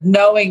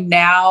knowing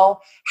now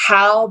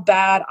how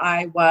bad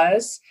I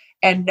was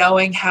and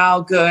knowing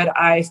how good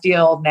I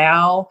feel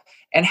now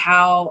and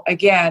how,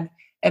 again,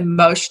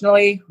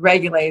 emotionally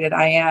regulated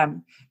I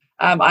am.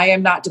 I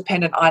am not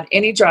dependent on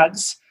any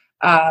drugs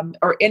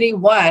or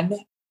anyone.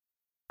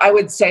 I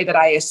would say that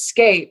I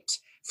escaped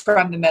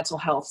from the mental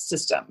health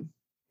system.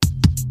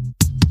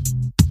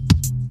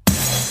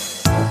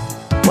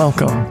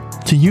 Welcome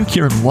to You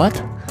Cured What?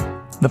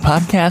 The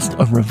podcast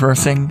of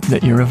reversing the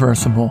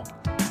irreversible.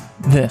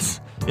 This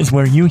is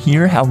where you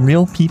hear how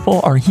real people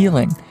are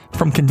healing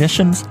from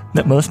conditions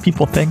that most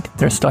people think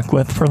they're stuck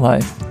with for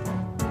life.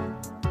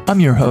 I'm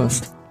your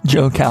host,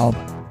 Joe Kalb.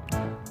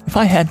 If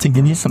I had to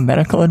give you some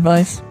medical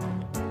advice,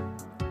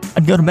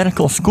 I'd go to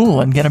medical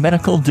school and get a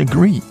medical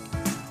degree.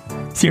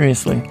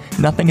 Seriously,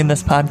 nothing in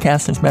this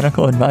podcast is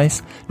medical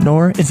advice,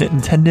 nor is it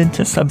intended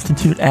to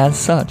substitute as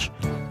such.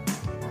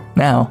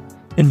 Now,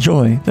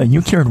 enjoy the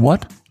You Cured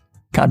What?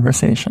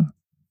 Conversation.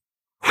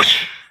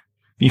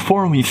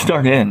 Before we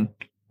start in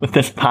with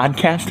this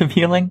podcast of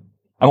healing,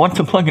 I want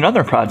to plug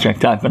another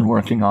project I've been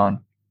working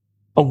on,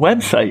 a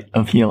website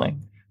of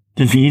healing,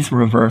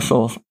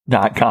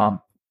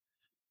 diseasereversals.com.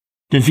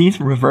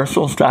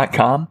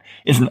 Diseasereversals.com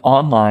is an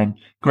online,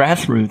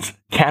 grassroots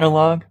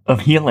catalog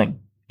of healing.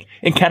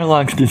 It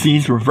catalogs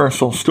disease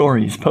reversal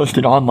stories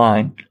posted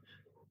online,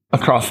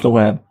 across the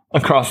web,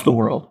 across the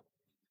world.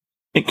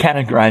 It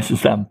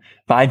categorizes them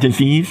by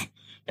disease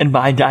and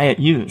by diet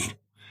used.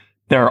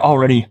 There are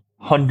already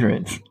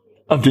hundreds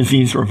of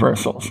disease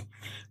reversals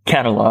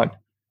cataloged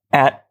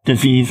at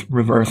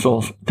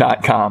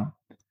diseasereversals.com.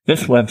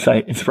 This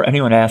website is for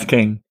anyone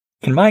asking,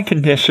 can my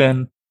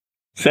condition,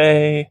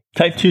 say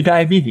type 2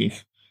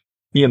 diabetes,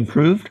 be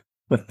improved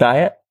with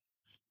diet?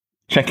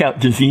 Check out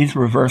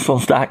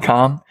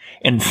diseasereversals.com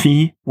and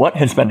see what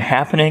has been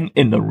happening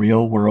in the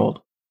real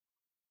world.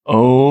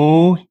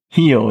 Oh,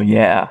 heal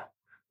yeah.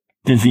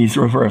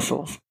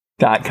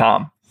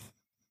 diseasereversals.com.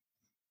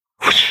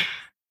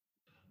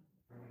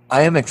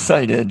 I am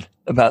excited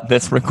about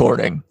this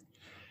recording.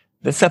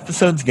 This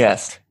episode's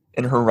guest,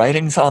 in her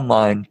writings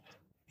online,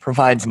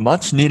 provides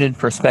much needed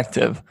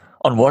perspective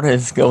on what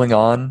is going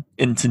on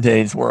in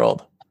today's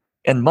world.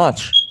 And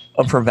much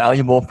of her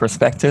valuable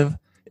perspective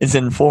is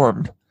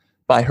informed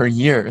by her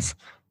years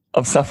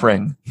of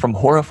suffering from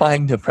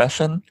horrifying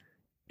depression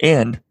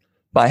and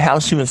by how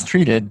she was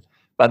treated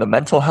by the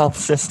mental health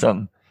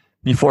system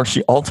before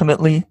she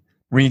ultimately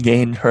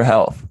regained her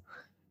health.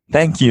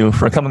 Thank you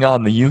for coming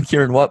on the You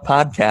Cured What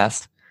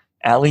podcast,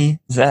 Ali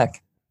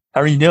Zek.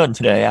 How are you doing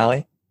today,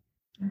 Ali?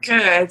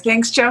 Good.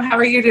 Thanks, Joe. How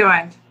are you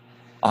doing?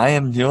 I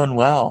am doing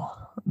well.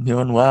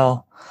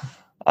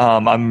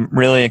 I'm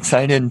really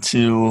excited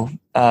to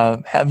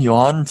have you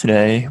on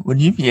today.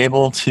 Would you be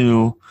able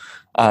to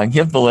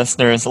give the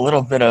listeners a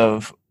little bit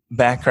of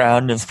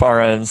background as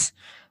far as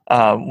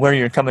where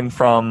you're coming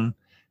from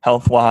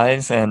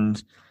health-wise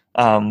and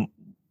a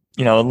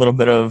little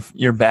bit of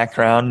your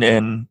background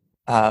in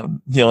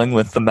dealing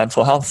with the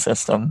mental health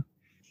system?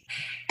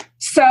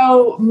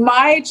 So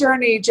my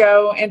journey,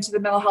 Joe, into the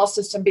mental health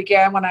system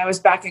began when I was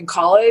back in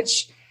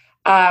college.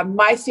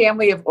 My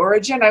family of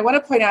origin, I want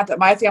to point out that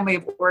my family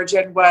of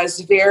origin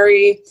was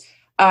very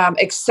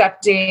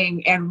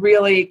accepting and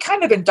really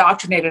kind of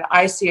indoctrinated,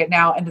 I see it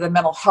now, into the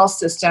mental health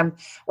system,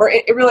 or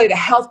really the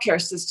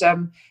healthcare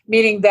system,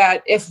 meaning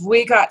that if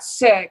we got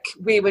sick,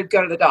 we would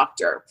go to the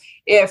doctor.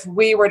 If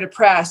we were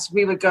depressed,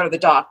 we would go to the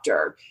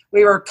doctor.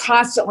 We were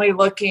constantly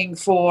looking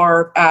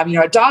for,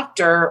 a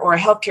doctor or a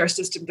healthcare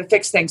system to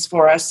fix things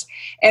for us.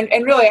 And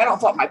really, I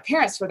don't fault my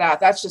parents for that.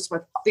 That's just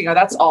what,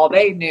 that's all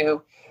they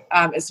knew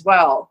as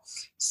well.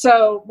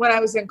 So when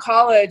I was in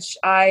college,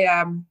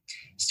 I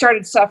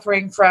started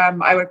suffering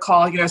from, I would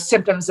call,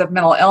 symptoms of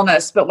mental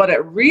illness. But what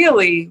it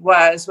really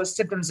was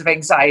symptoms of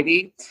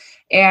anxiety,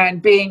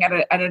 and being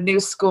at a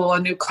new school, a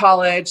new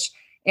college,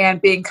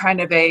 and being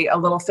kind of a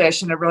little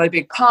fish in a really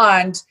big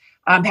pond,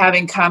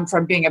 having come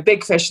from being a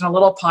big fish in a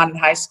little pond in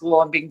high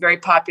school and being very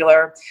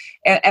popular.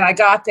 And I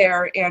got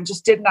there and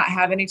just did not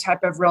have any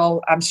type of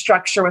real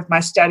structure with my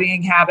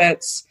studying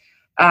habits.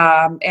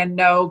 And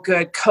no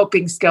good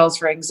coping skills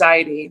for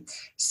anxiety.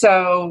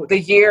 So the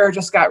year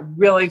just got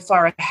really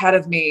far ahead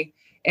of me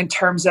in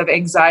terms of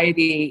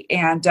anxiety.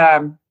 And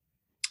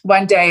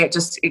one day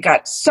it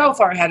got so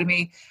far ahead of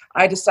me,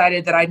 I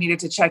decided that I needed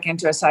to check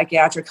into a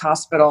psychiatric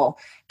hospital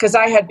because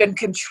I had been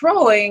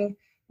controlling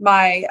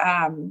my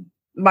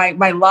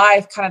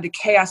life, kind of the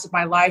chaos of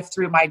my life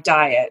through my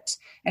diet.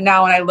 And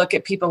now when I look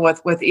at people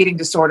with eating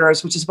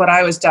disorders, which is what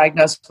I was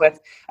diagnosed with,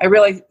 I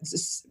really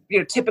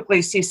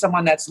typically see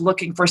someone that's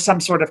looking for some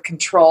sort of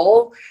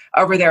control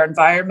over their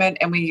environment.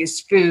 And we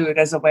use food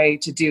as a way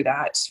to do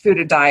that, food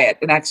and diet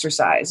and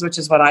exercise, which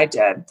is what I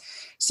did.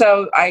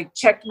 So I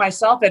checked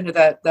myself into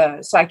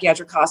the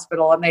psychiatric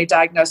hospital, and they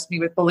diagnosed me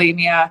with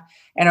bulimia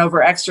and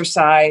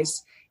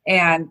overexercise.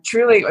 And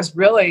truly, it was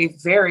really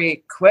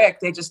very quick.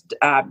 They just,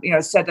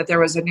 said that there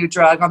was a new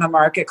drug on the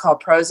market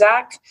called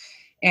Prozac.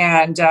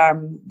 and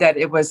that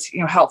it was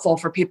helpful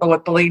for people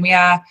with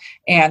bulimia,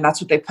 and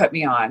that's what they put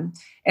me on.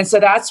 And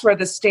so that's where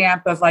the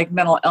stamp of like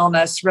mental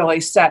illness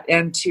really set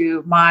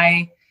into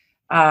my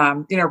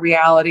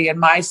reality and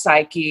my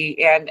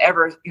psyche. And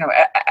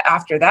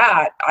after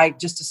that, I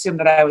just assumed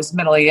that I was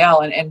mentally ill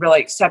and really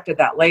accepted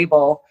that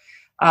label,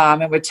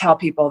 and would tell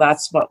people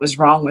that's what was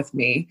wrong with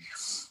me.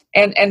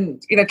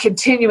 And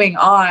continuing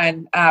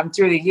on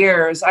through the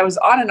years, I was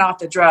on and off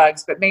the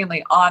drugs, but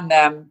mainly on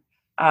them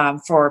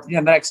for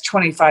the next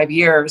 25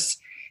 years.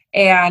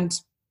 And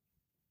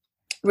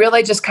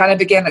really just kind of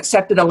began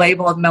accepting the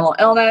label of mental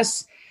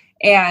illness.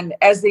 And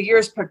as the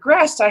years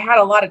progressed, I had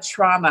a lot of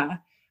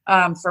trauma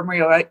from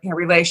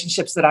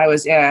relationships that I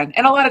was in,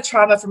 and a lot of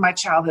trauma from my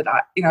childhood,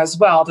 as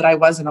well, that I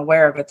wasn't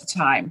aware of at the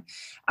time.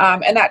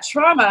 And that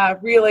trauma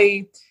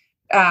really,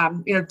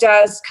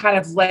 does kind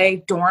of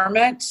lay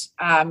dormant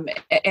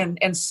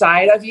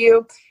inside of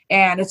you.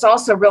 And it's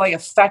also really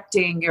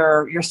affecting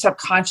your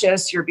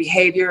subconscious, your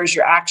behaviors,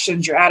 your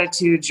actions, your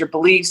attitudes, your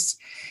beliefs.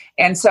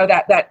 And so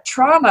that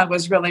trauma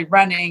was really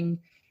running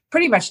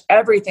pretty much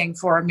everything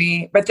for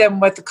me. But then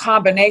with the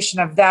combination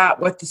of that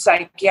with the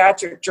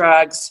psychiatric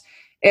drugs,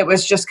 it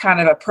was just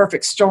kind of a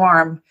perfect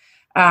storm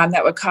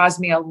that would cause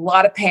me a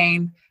lot of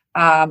pain,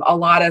 a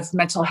lot of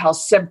mental health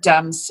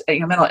symptoms,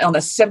 mental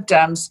illness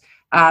symptoms.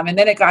 And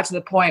then it got to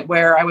the point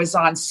where I was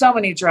on so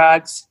many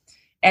drugs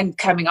and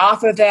coming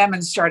off of them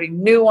and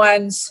starting new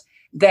ones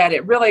that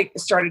it really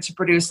started to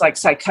produce like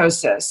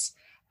psychosis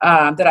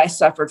that I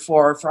suffered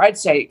for I'd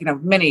say,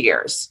 many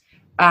years.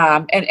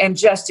 And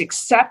just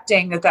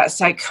accepting that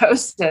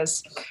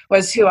psychosis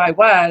was who I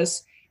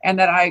was, and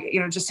that I,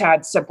 just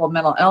had simple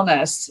mental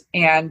illness,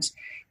 and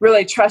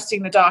really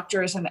trusting the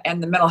doctors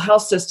and the mental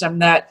health system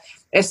that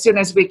as soon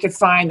as we could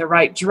find the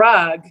right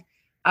drug,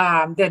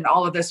 then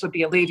all of this would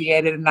be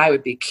alleviated and I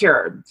would be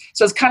cured.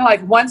 So it's kind of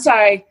like once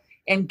I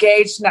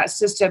engaged in that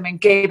system and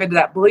gave into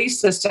that belief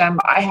system,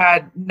 I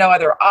had no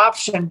other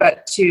option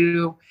but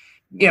to,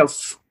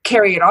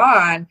 carry it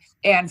on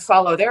and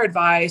follow their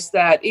advice,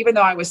 that even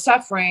though I was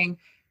suffering,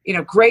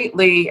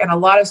 greatly and a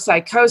lot of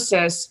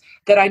psychosis,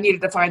 that I needed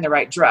to find the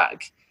right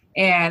drug.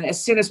 And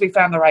as soon as we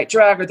found the right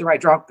drug or the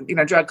right drug,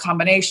 drug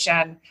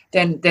combination,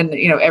 then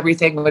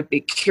everything would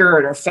be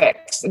cured or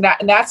fixed. And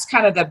that's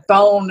kind of the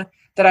bone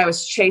that I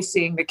was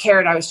chasing, the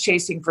carrot I was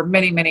chasing for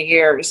many, many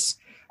years,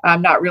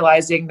 not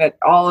realizing that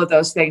all of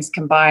those things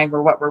combined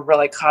were what were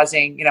really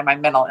causing, my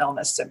mental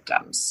illness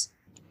symptoms.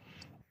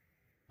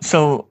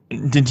 So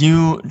did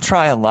you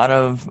try a lot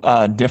of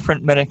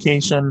different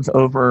medications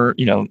over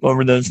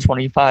those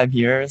 25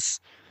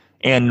 years?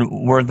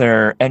 And were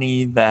there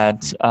any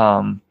that,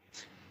 I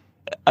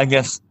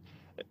guess,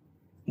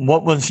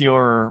 what was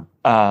your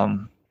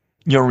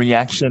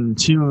reaction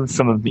to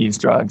some of these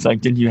drugs?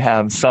 Like, did you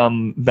have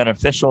some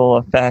beneficial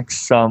effects,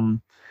 some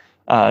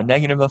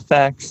negative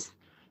effects?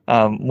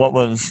 What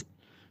was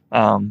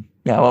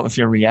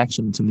your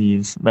reaction to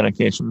these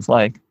medications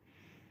like?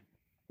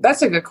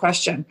 That's a good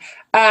question.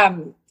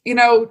 To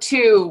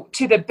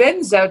the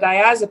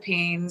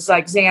benzodiazepines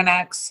like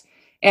Xanax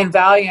and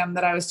Valium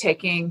that I was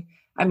taking,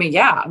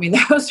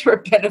 those were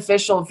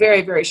beneficial,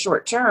 very, very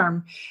short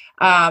term.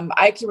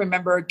 I can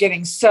remember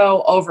getting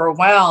so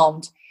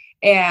overwhelmed,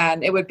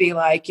 and it would be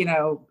like,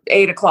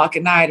 8:00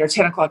 at night or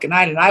 10:00 at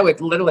night. And I would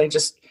literally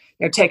just,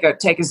 take a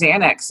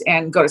Xanax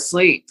and go to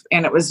sleep.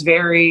 And it was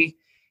very,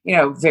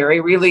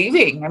 very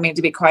relieving.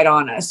 To be quite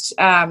honest.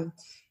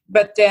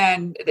 But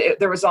then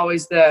there was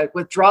always the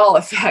withdrawal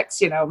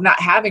effects, not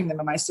having them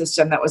in my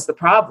system. That was the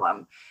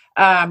problem.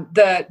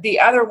 The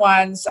other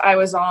ones I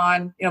was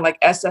on, like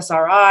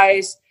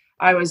SSRIs,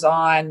 I was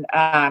on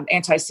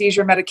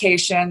anti-seizure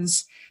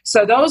medications.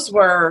 So those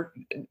were,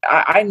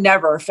 I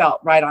never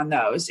felt right on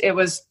those. It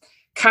was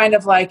kind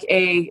of like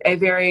a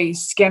very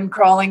skin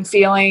crawling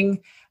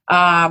feeling,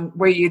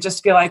 where you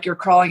just feel like you're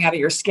crawling out of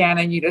your skin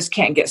and you just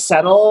can't get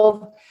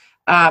settled.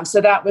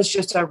 So that was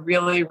just a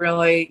really,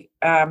 really,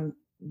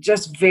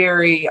 just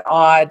very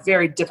odd,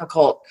 very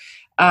difficult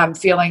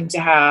feeling to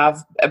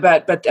have.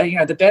 But the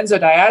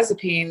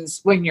benzodiazepines,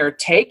 when you're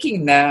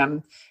taking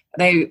them,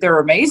 they're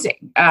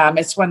amazing.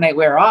 It's when they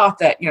wear off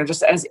that,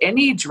 just as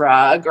any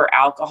drug or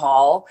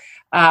alcohol,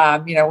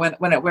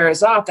 when it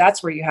wears off,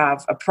 that's where you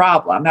have a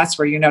problem. That's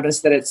where you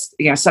notice that it's,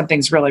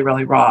 something's really,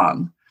 really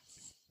wrong.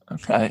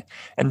 Okay.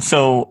 And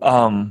so,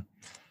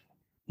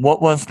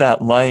 what was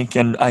that like?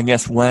 And I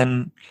guess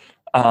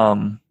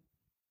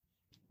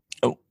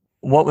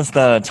what was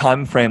the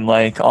time frame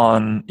like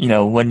on,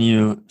 when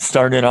you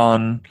started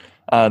on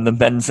the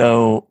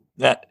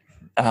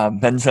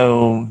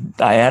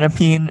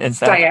benzodiazepine? Is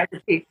that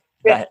diazepine?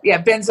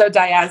 Yeah,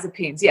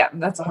 benzodiazepines. Yeah,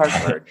 that's a hard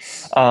word.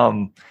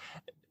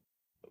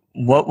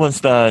 What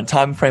was the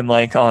time frame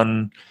like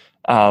on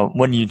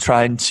when you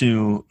tried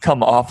to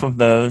come off of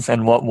those,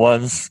 and what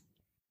was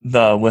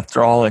the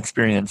withdrawal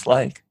experience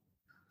like?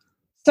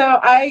 So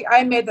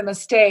I made the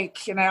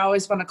mistake, and I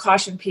always want to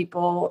caution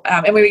people,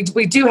 and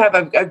we do have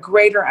a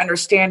greater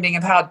understanding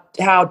of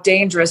how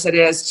dangerous it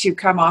is to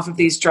come off of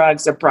these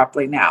drugs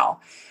abruptly now.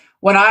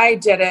 When I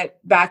did it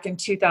back in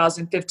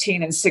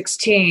 2015 and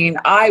 16,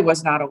 I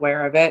was not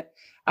aware of it.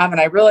 And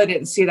I really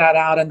didn't see that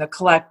out in the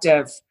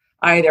collective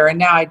either. And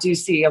now I do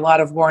see a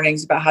lot of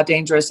warnings about how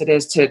dangerous it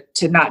is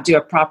to not do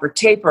a proper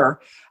taper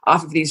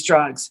off of these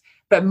drugs.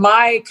 But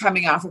my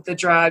coming off of the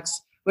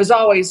drugs was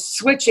always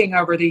switching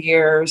over the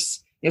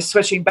years,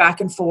 switching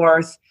back and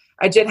forth.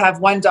 I did have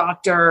one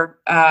doctor,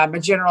 a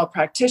general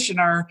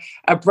practitioner,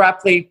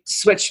 abruptly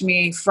switch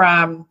me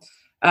from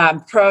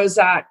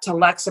Prozac to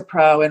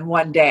Lexapro in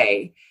one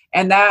day.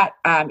 And that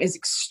is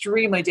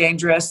extremely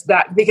dangerous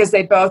because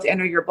they both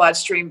enter your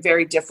bloodstream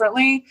very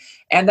differently.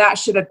 And that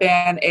should have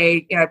been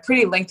a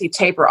pretty lengthy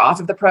taper off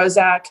of the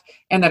Prozac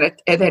and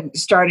then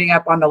starting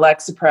up on the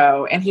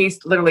Lexapro. And he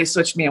literally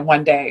switched me in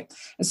one day.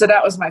 And so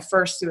that was my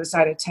first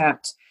suicide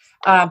attempt.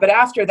 But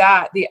after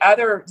that, the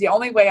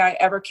only way I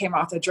ever came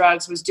off the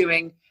drugs was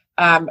doing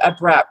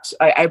abrupt.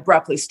 I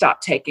abruptly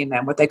stopped taking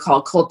them, what they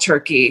call cold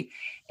turkey.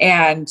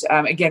 And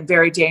again,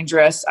 very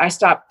dangerous. I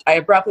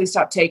abruptly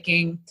stopped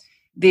taking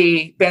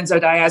the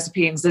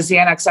benzodiazepines, the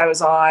Xanax I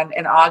was on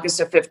in August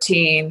of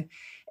 15,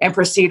 and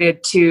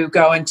proceeded to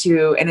go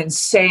into an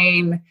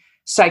insane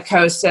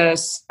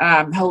psychosis,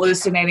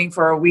 hallucinating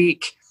for a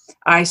week.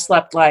 I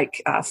slept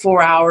like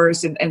 4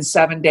 hours in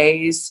 7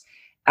 days,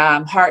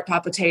 heart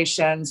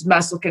palpitations,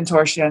 muscle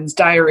contortions,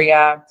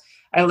 diarrhea.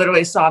 I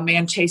literally saw a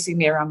man chasing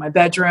me around my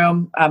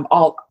bedroom,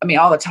 all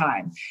the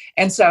time.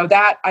 And so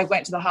that I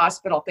went to the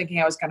hospital thinking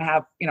I was going to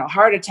have, a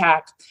heart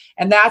attack.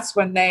 And that's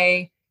when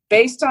they,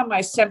 based on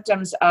my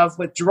symptoms of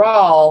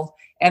withdrawal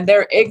and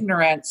their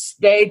ignorance,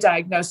 they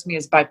diagnosed me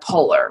as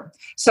bipolar.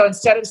 So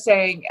instead of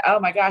saying, oh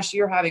my gosh,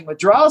 you're having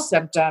withdrawal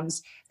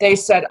symptoms, they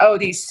said, oh,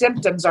 these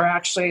symptoms are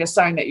actually a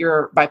sign that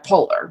you're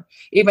bipolar,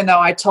 even though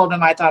I told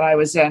them I thought I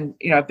was in,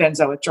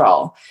 benzo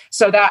withdrawal.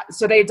 So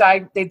they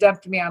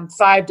dumped me on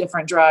 5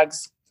 different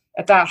drugs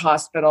at that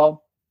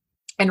hospital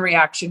in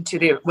reaction to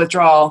the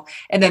withdrawal.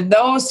 And then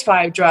those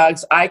 5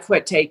 drugs I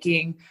quit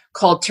taking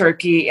cold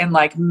turkey in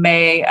like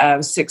May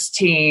of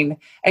 16,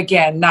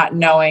 again, not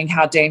knowing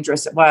how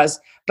dangerous it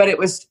was, but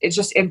it's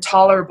just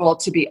intolerable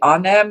to be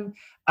on them.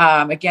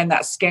 Again,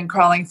 that skin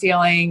crawling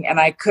feeling, and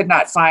I could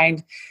not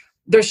find,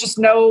 there's just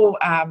no,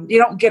 you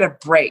don't get a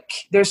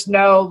break. There's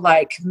no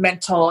like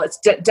mental, it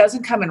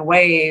doesn't come in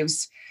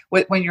waves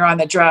when you're on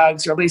the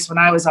drugs, or at least when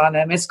I was on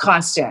them. It's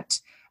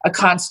a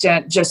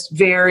constant, just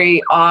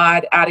very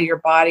odd, out of your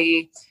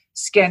body,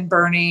 skin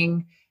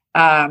burning,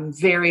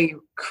 very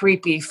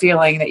creepy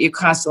feeling that you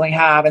constantly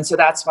have. And so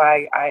that's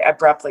why I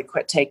abruptly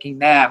quit taking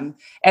them.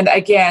 And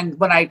again,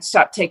 when I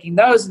stopped taking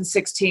those in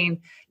 16,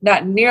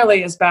 not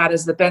nearly as bad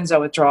as the benzo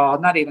withdrawal,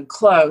 not even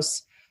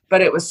close,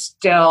 but it was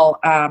still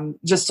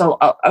just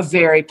a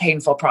very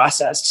painful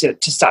process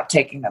to stop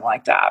taking them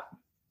like that.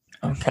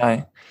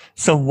 Okay.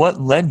 So what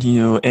led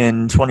you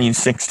in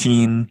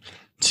 2016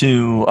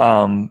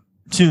 to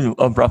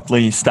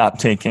abruptly stop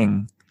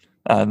taking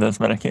those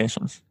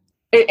medications?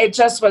 It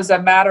just was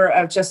a matter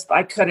of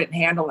I couldn't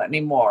handle it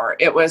anymore.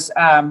 It was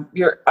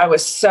I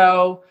was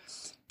so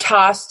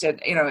tossed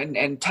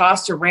and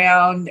tossed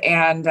around,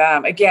 and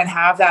again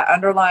have that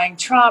underlying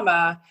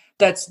trauma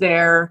that's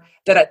there.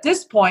 That at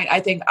this point I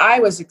think I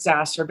was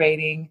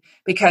exacerbating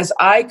because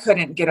I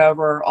couldn't get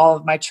over all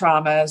of my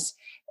traumas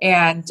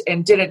and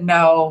didn't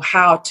know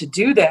how to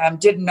do them.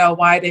 Didn't know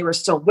why they were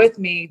still with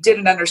me.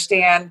 Didn't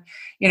understand.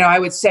 I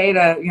would say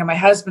to my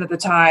husband at the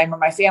time or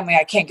my family,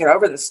 I can't get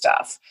over this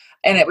stuff.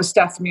 And it was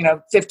stuff from,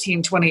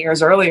 15, 20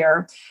 years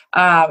earlier.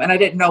 And I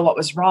didn't know what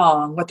was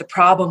wrong, what the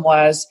problem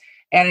was.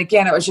 And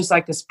again, it was just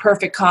like this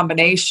perfect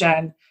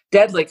combination,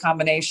 deadly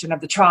combination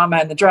of the trauma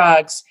and the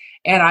drugs.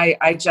 And I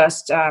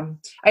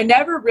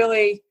never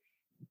really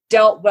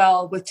dealt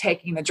well with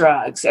taking the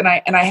drugs. And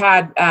I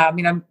had,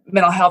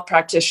 mental health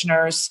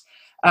practitioners,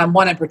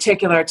 one in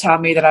particular, tell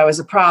me that I was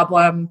a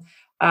problem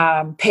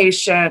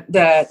patient,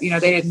 that, they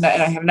didn't,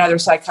 and I have another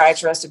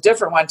psychiatrist, a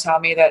different one,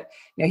 tell me that,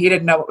 he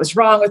didn't know what was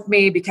wrong with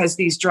me because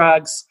these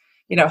drugs,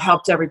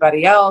 helped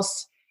everybody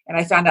else. And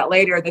I found out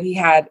later that he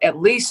had at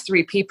least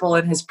 3 people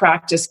in his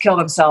practice kill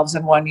themselves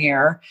in 1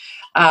 year.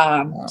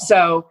 Wow.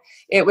 So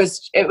it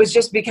was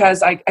just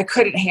because I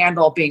couldn't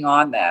handle being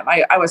on them.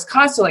 I was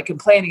constantly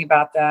complaining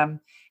about them,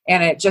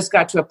 and it just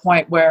got to a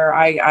point where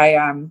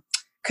I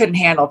couldn't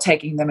handle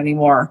taking them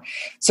anymore.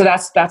 So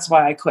that's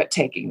why I quit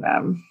taking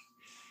them.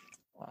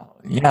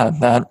 Yeah,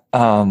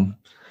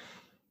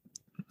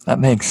 that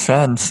makes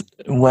sense.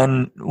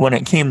 When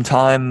it came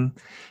time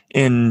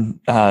in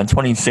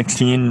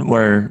 2016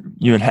 where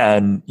you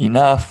had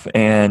enough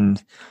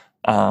and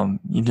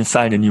you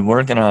decided you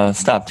weren't going to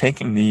stop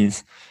taking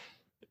these,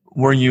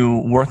 were you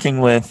working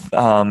with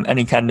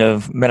any kind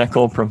of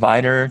medical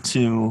provider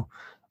to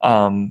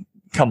come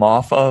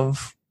off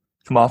of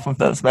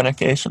those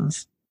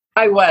medications?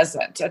 I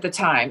wasn't at the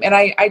time. And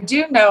I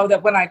do know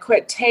that when I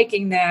quit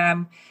taking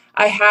them,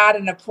 I had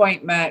an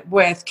appointment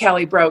with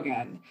Kelly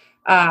Brogan.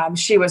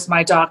 She was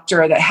my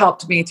doctor that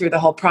helped me through the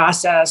whole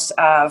process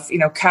of,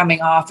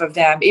 coming off of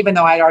them, even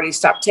though I'd already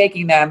stopped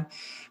taking them.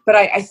 But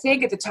I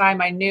think at the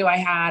time I knew I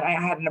had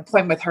an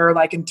appointment with her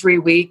like in 3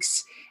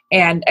 weeks.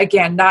 And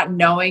again, not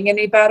knowing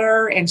any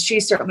better. And she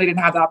certainly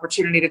didn't have the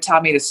opportunity to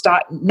tell me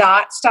to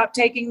not stop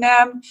taking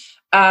them.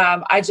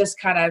 I just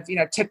kind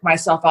of, took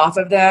myself off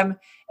of them.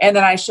 And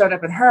then I showed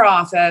up in her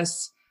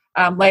office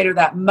later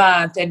that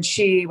month, and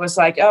she was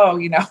like, "Oh,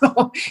 you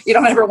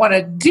don't ever want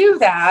to do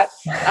that."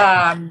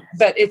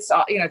 But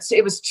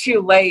it was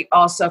too late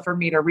also for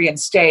me to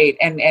reinstate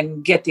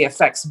and get the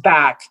effects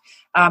back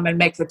and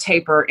make the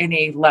taper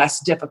any less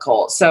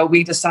difficult. So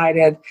we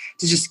decided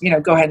to just,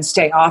 go ahead and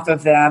stay off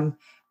of them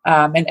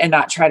and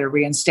not try to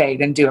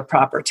reinstate and do a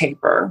proper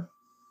taper.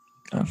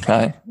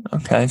 Okay.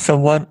 So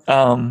what,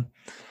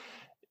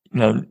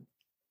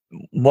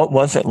 what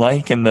was it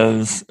like in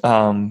those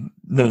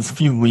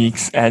few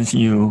weeks as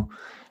you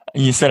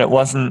said it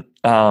wasn't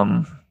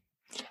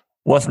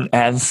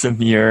as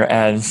severe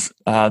as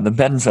the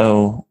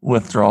benzo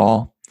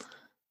withdrawal.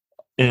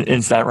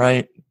 Is that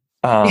right?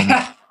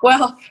 Yeah.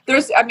 Well,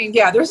 there's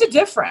a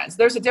difference.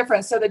 There's a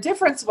difference. So the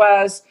difference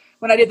was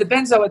when I did the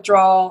benzo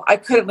withdrawal, I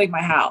couldn't leave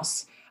my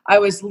house. I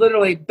was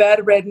literally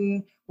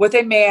bedridden with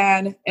a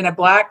man in a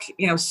black,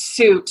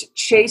 suit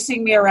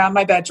chasing me around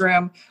my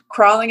bedroom,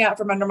 crawling out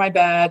from under my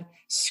bed,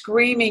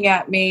 screaming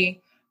at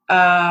me.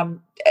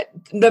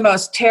 The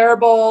most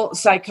terrible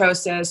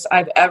psychosis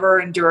I've ever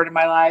endured in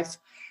my life.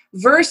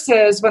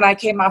 Versus when I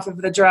came off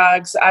of the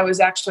drugs, I was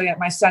actually at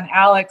my son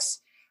Alex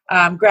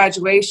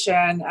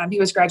graduation. He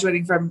was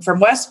graduating from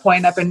West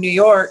Point up in New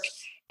York.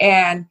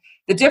 And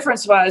the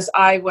difference was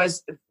I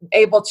was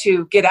able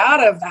to get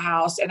out of the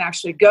house and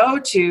actually go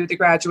to the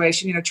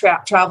graduation,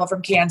 travel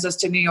from Kansas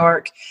to New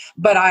York.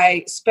 But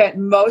I spent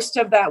most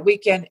of that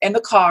weekend in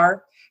the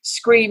car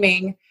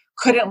screaming,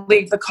 couldn't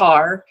leave the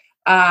car,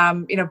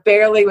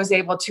 barely was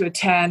able to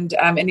attend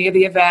any of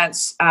the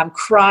events,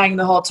 crying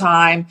the whole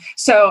time.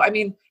 So,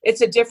 it's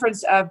a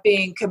difference of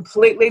being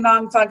completely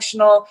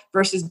non-functional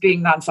versus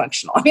being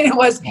non-functional. It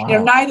was,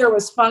 Wow. Neither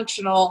was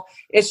functional.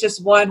 It's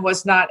just one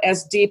was not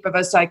as deep of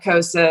a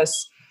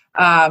psychosis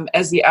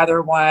as the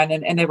other one.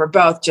 And they were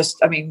both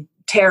just,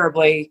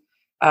 terribly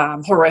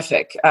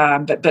horrific.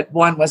 But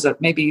one was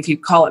maybe if you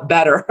call it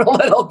better, a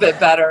little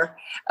bit better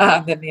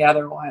than the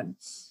other one.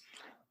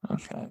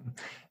 Okay.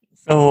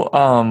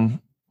 So,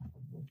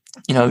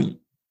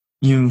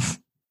 you've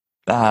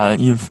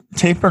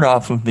tapered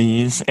off of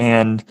these,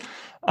 and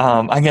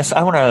I guess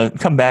I want to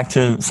come back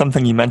to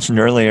something you mentioned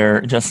earlier,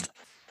 just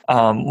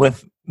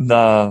with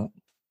the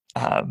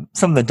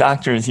some of the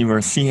doctors you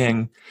were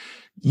seeing.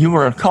 You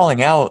were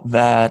calling out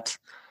that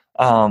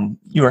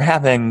you were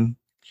having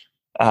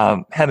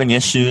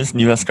issues,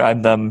 and you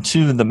ascribed them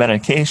to the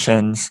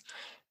medications.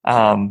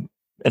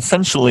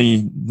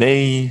 Essentially,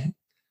 they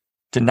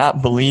did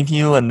not believe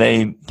you, and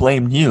they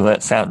blamed you,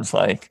 it sounds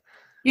like.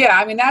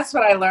 Yeah, that's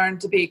what I learned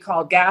to be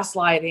called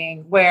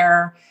gaslighting,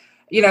 where,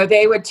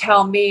 they would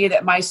tell me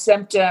that my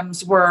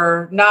symptoms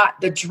were not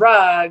the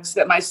drugs,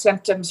 that my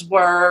symptoms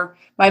were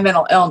my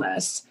mental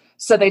illness.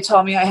 So they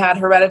told me I had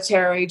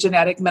hereditary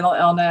genetic mental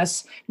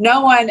illness.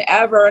 No one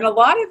ever, and a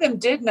lot of them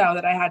did know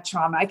that I had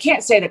trauma. I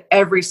can't say that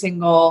every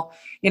single,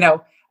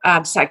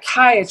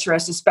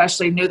 psychiatrist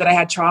especially knew that I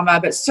had trauma,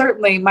 but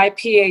certainly my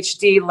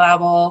PhD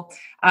level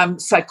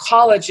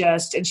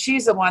psychologist, and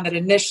she's the one that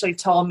initially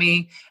told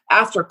me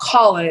after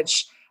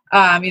college,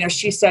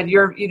 she said,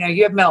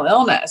 you have mental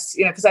illness,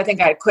 because I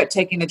think I had quit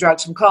taking the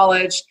drugs from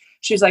college.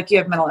 She's like, you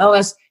have mental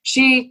illness.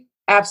 She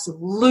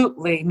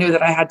absolutely knew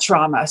that I had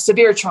trauma,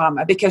 severe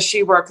trauma, because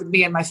she worked with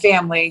me and my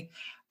family.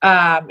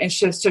 And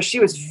she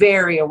was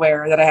very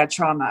aware that I had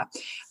trauma.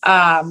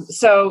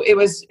 So it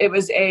was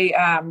a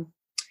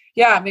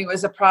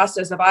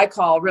process of, I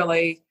call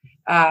really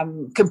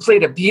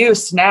complete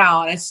abuse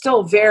now. And it's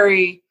still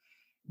very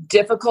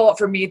difficult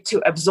for me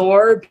to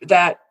absorb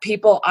that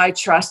people I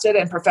trusted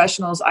and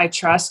professionals I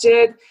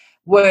trusted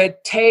would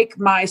take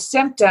my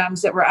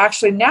symptoms that were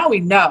actually, now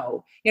we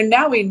know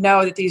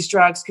that these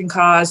drugs can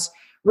cause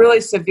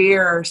really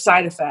severe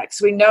side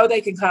effects. We know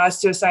they can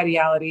cause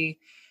suicidality.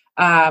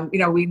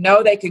 We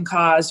know they can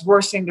cause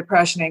worsening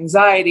depression,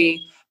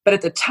 anxiety. But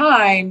at the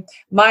time,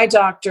 my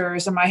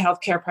doctors and my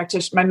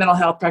my mental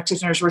health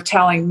practitioners were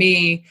telling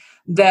me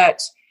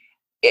that,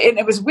 and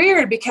it was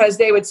weird because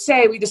they would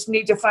say, we just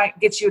need to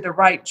get you the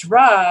right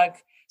drug.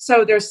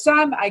 So there's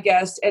some, I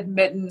guess,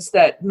 admittance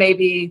that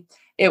maybe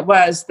it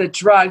was the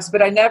drugs,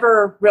 but I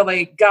never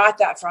really got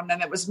that from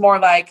them. It was more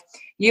like,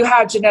 you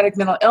have genetic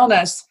mental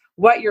illness.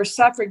 What you're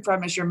suffering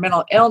from is your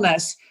mental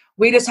illness.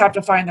 We just have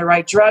to find the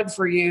right drug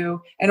for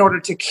you in order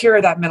to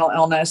cure that mental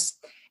illness.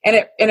 And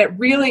it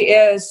really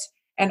is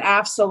an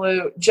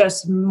absolute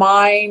just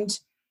mind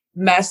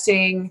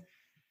messing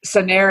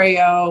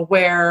scenario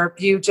where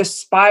you just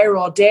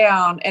spiral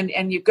down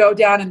and you go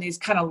down in these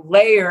kind of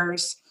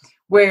layers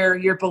where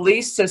your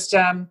belief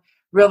system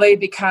really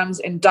becomes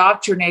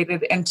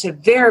indoctrinated into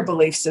their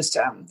belief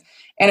system.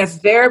 And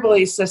if their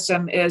belief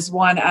system is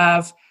one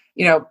of,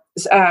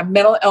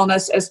 mental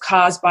illness is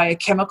caused by a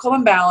chemical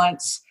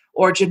imbalance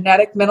or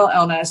genetic mental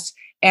illness,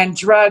 and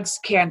drugs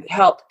can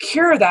help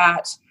cure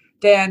that,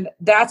 then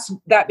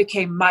that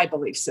became my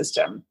belief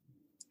system.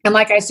 And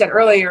like I said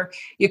earlier,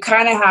 you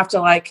kind of have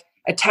to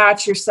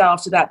attach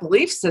yourself to that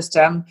belief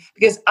system,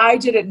 because I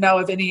didn't know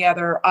of any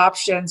other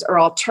options or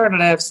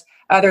alternatives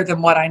other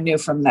than what I knew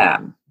from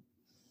them.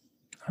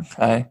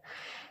 Okay.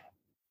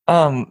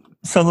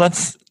 So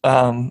let's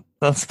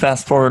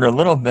fast forward a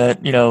little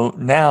bit.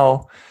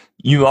 Now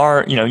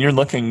you're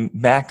looking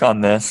back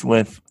on this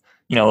with,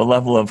 a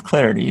level of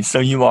clarity. So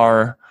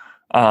you're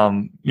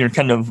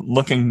kind of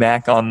looking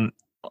back on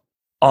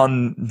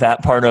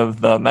that part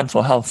of the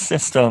mental health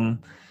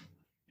system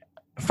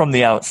from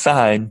the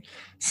outside.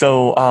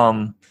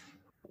 So,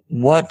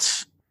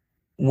 what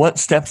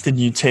steps did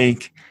you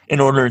take in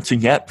order to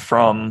get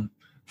from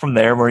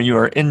there where you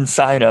were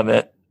inside of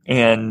it?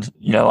 And,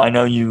 I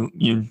know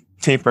you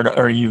tapered,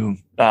 or you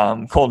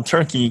cold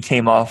turkey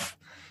came off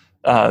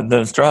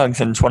those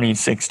drugs in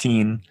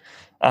 2016.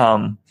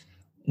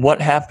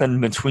 What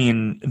happened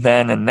between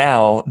then and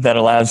now that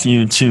allows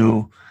you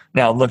to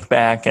now look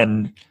back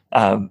and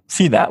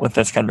see that with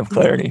this kind of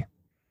clarity?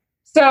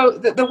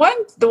 So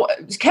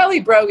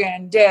Kelly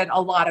Brogan did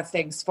a lot of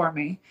things for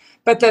me,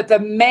 but the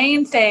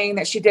main thing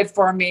that she did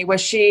for me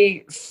was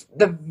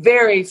the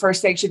very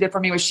first thing she did for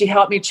me was she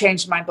helped me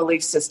change my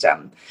belief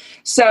system.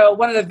 So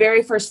one of the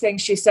very first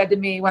things she said to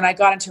me when I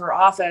got into her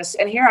office,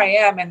 and here I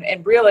am,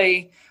 and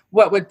really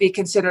what would be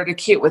considered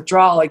acute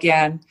withdrawal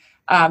again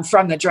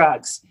from the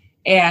drugs.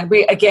 And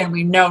we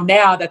know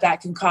now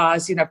that can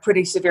cause,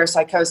 pretty severe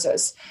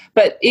psychosis.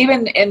 But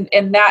even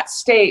in that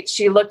state,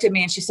 she looked at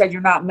me and she said,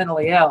 "You're not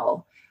mentally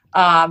ill.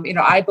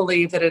 I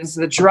believe that it is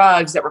the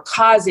drugs that were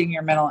causing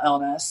your mental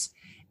illness."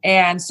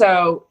 And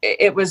so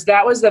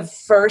that was the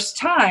first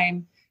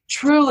time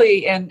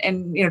truly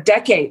in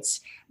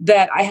decades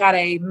that I had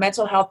a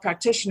mental health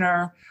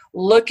practitioner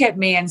look at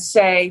me and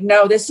say,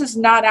 "No, this is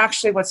not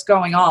actually what's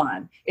going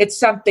on. It's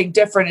something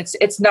different.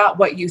 It's not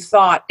what you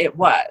thought it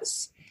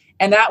was."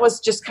 And that was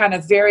just kind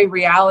of very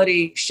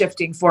reality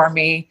shifting for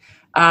me.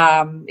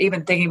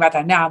 Even thinking about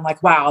that now, I'm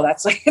like, wow,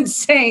 that's like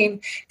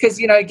insane. Because,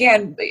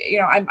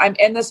 I'm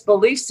in this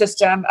belief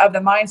system of the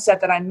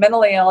mindset that I'm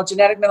mentally ill,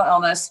 genetic mental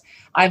illness.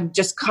 I'm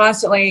just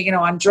constantly,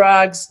 on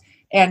drugs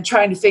and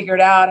trying to figure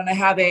it out. And I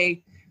have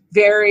a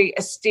very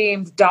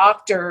esteemed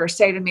doctor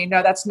say to me,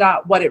 "No, that's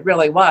not what it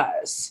really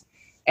was."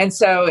 And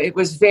so it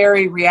was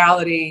very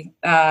reality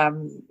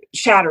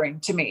shattering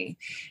to me.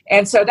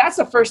 And so that's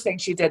the first thing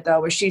she did,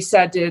 though, was she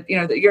said that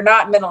you're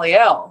not mentally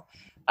ill.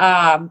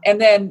 And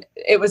then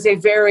it was a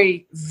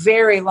very,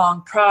 very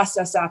long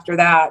process after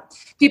that.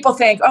 People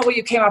think, "Oh, well,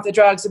 you came off the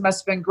drugs. It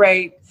must have been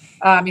great.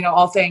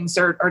 All things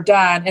are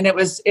done." And it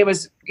was,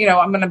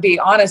 I'm going to be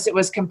honest, it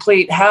was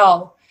complete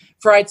hell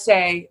for, I'd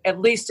say, at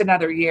least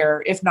another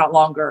year, if not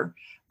longer.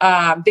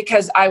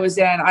 Because I was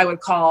in, I would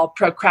call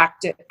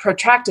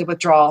protracted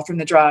withdrawal from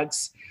the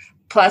drugs.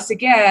 Plus,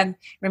 again,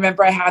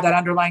 remember I had that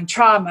underlying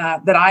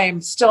trauma that I am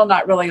still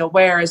not really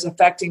aware is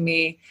affecting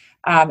me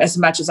as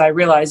much as I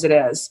realize it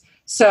is.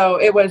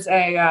 So it was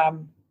a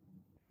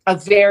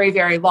very,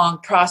 very long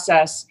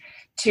process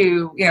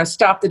to,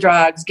 stop the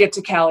drugs, get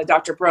to Kelly,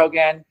 Dr.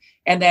 Brogan,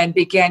 and then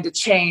begin to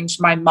change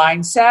my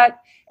mindset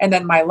and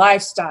then my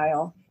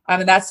lifestyle.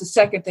 And that's the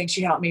second thing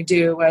she helped me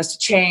do, was to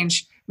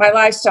change my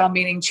lifestyle,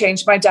 meaning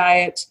change my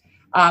diet,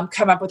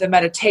 come up with a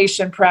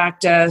meditation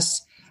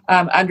practice,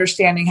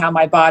 understanding how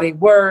my body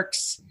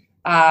works,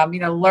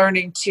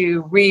 learning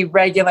to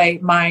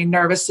re-regulate my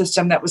nervous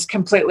system that was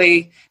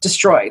completely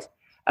destroyed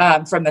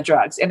from the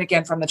drugs and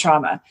again from the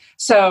trauma.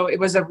 So it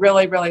was a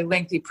really, really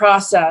lengthy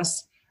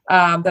process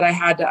that I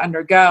had to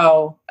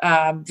undergo.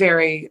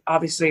 Very,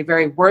 obviously,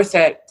 very worth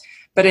it,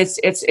 but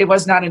it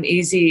was not an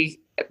easy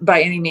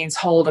by any means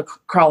hole to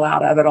crawl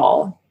out of at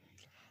all.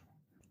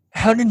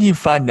 How did you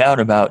find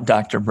out about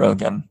Dr.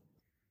 Brogan?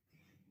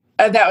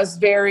 That was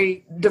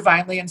very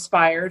divinely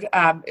inspired.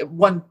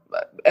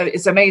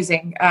 It's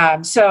amazing.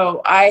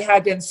 So I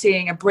had been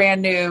seeing a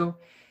brand new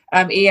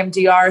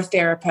EMDR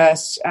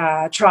therapist,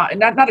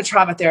 not a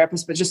trauma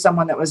therapist, but just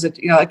someone that was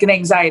like an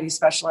anxiety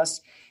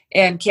specialist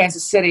in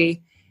Kansas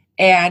City,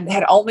 and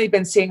had only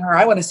been seeing her,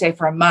 I want to say,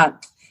 for a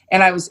month.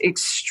 And I was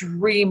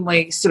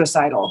extremely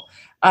suicidal.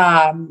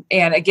 And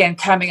again,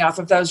 coming off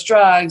of those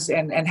drugs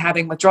and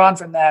having withdrawn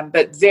from them,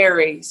 but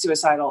very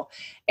suicidal.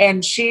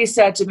 And she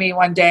said to me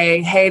one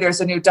day, "Hey,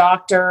 there's a new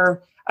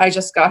doctor. I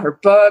just got her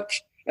book.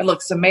 It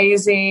looks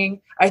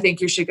amazing. I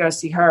think you should go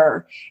see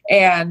her."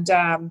 And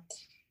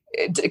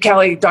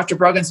Kelly, Dr.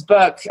 Brogan's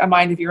book, A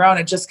Mind of Your Own,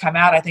 had just come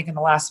out, I think, in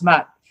the last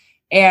month.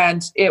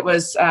 And it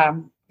was,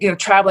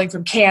 traveling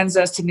from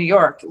Kansas to New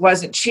York. It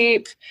wasn't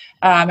cheap.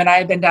 And I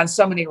had been down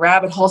so many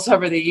rabbit holes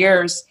over the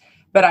years.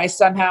 But I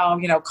somehow,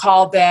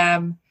 called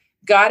them,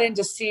 got in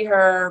to see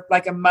her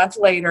like a month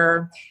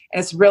later. And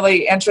it's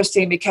really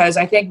interesting because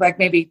I think like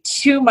maybe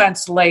 2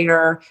 months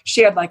later,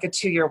 she had like a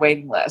 2-year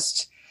waiting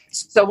list.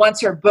 So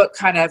once her book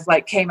kind of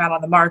like came out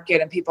on the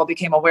market and people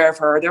became aware of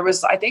her, there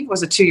was, I think it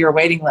was a 2-year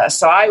waiting list.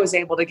 So I was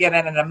able to get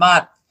in a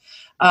month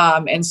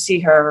and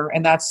see her.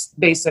 And that's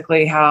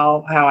basically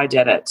how I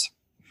did it.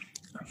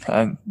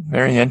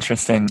 Very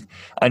interesting.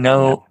 I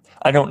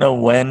don't know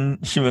when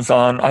she was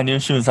on. I knew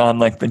she was on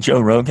like the Joe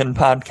Rogan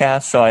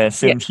podcast, so I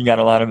assumed she got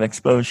a lot of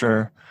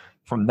exposure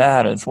from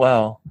that as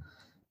well.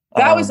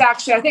 That was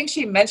actually, I think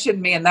she mentioned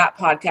me in that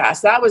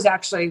podcast. That was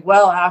actually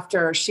well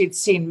after she'd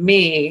seen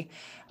me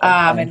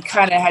and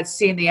kind of had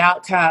seen the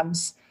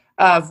outcomes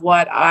of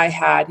what I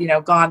had,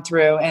 gone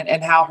through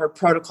and how her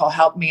protocol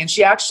helped me. And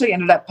she actually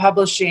ended up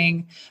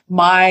publishing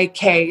my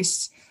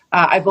case.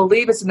 I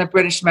believe it's in the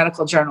British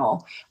Medical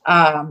Journal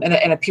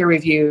in a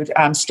peer-reviewed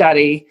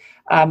study.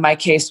 My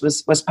case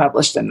was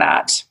published in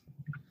that.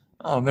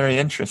 Oh, very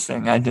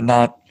interesting. I did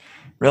not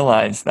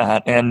realize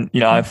that. And,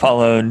 I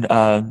followed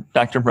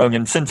Dr.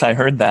 Brogan since I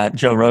heard that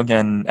Joe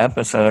Rogan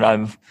episode.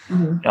 I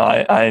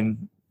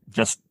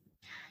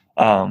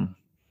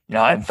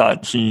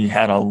thought she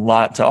had a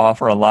lot to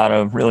offer, a lot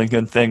of really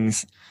good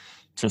things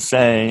to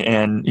say.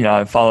 And,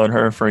 I followed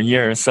her for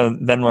years. So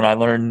then when I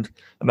learned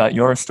about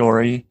your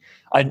story,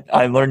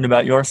 I learned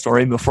about your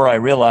story before I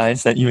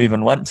realized that you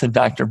even went to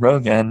Dr.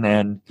 Brogan,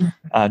 and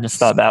I just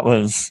thought that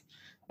was,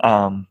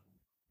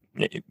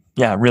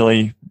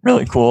 really,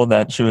 really cool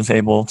that she was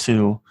able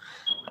to,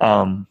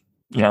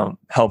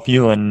 help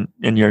you in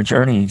your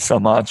journey so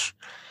much.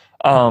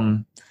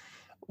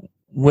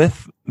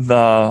 With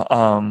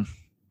the,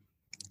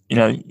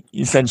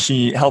 you said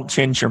she helped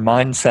change your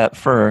mindset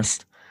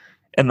first,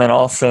 and then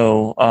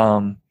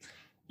also,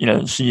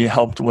 she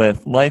helped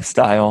with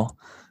lifestyle.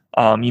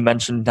 You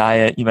mentioned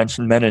diet, you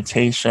mentioned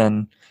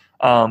meditation.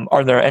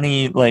 Are there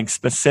any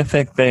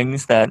specific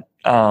things that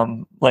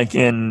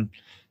in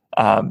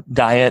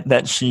diet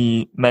that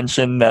she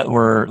mentioned that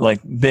were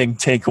big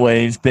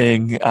takeaways,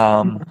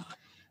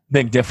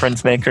 big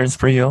difference makers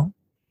for you?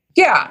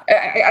 Yeah,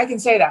 I can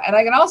say that. And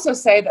I can also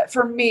say that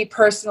for me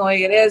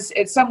personally,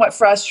 it's somewhat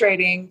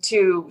frustrating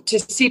to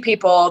see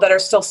people that are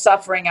still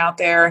suffering out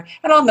there.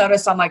 And I'll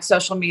notice on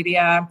social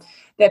media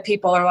that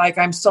people are like,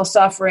 I'm still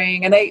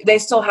suffering, and they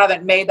still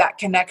haven't made that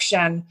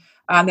connection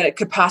that it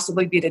could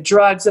possibly be the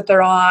drugs that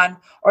they're on,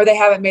 or they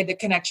haven't made the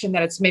connection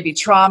that it's maybe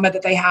trauma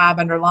that they have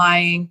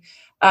underlying.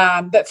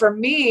 But for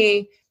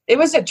me, it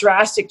was a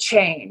drastic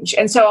change.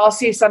 And so I'll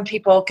see some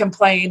people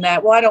complain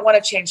that, well, I don't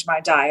want to change my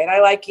diet.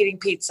 I like eating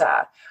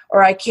pizza,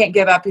 or I can't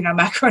give up,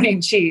 macaroni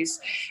and cheese.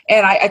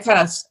 And I kind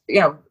of,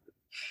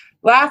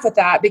 laugh at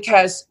that,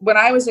 because when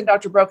I was in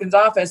Dr. Brogan's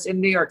office in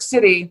New York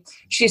City,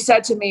 she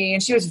said to me,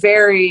 and she was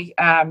very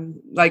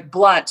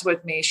blunt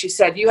with me. She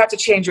said, you have to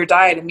change your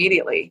diet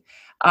immediately.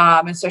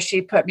 And so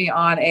she put me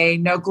on a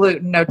no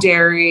gluten, no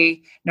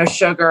dairy, no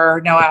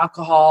sugar, no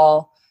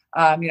alcohol,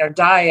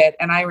 diet.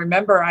 And I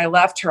remember I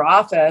left her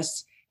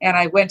office and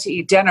I went to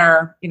eat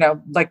dinner,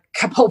 a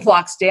couple of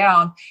blocks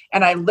down.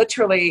 And I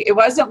literally, it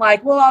wasn't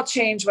like, well, I'll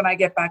change when I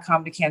get back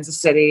home to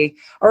Kansas City,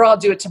 or I'll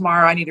do it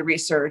tomorrow. I need to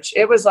research.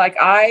 It was like,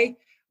 I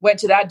went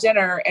to that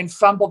dinner and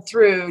fumbled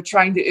through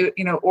trying to,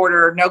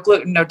 order no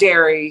gluten, no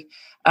dairy,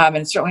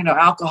 and certainly no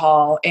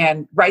alcohol.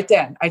 And right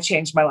then I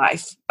changed my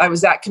life. I was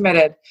that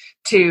committed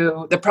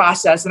to the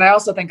process. And I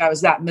also think I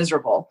was that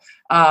miserable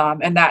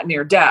and that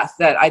near death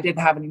that I didn't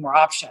have any more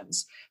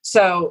options.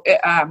 So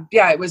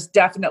it was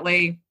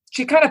definitely,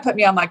 she kind of put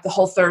me on the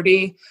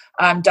Whole30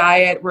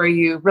 diet, where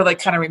you really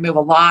kind of remove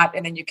a lot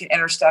and then you can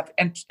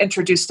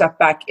introduce stuff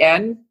back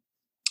in.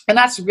 And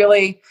that's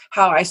really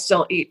how I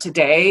still eat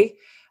today.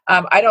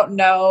 I don't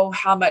know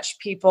how much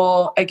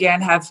people,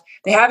 again,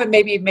 they haven't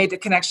maybe made the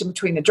connection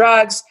between the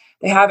drugs.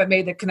 They haven't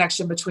made the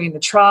connection between the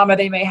trauma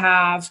they may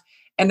have.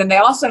 And then they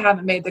also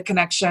haven't made the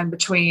connection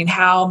between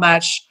how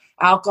much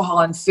alcohol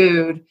and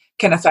food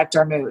can affect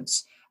our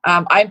moods.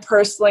 I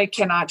personally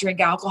cannot drink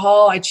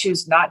alcohol. I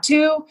choose not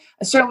to.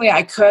 Certainly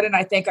I could, and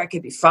I think I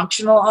could be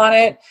functional on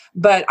it.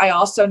 But I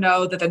also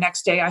know that the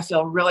next day I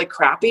feel really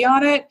crappy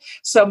on it.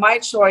 So my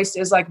choice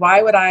is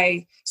why would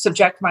I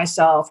subject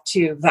myself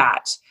to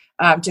that?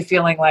 To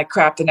feeling like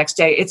crap the next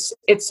day.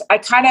 I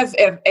kind of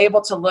am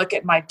able to look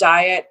at my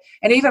diet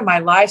and even my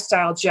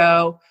lifestyle,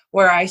 Joe,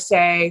 where I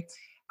say,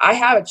 I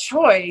have a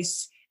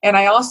choice. And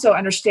I also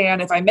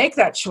understand if I make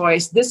that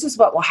choice, this is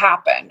what will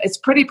happen. It's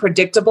pretty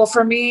predictable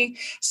for me.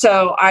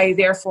 So I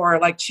therefore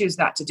choose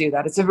not to do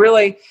that.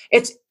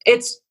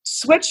 It's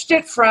switched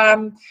it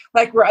from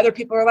where other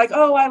people are like,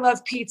 oh, I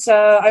love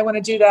pizza, I want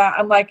to do that.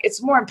 I'm like,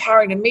 it's more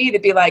empowering to me to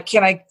be like,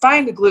 can I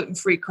find a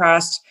gluten-free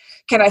crust?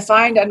 Can I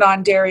find a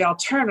non-dairy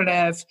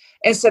alternative?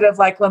 Instead of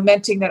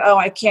lamenting that, oh,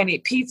 I can't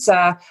eat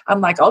pizza,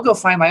 I'm like, I'll go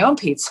find my own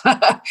pizza.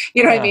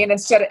 What I mean?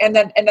 And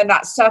then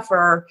not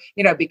suffer,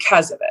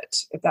 because of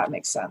it, if that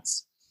makes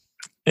sense.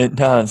 It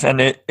does. And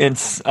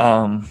it's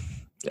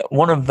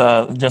one of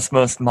the just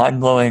most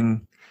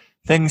mind-blowing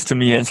things to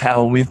me is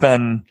how we've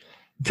been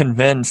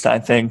convinced, I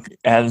think,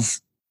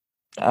 as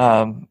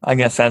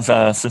as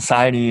a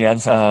society,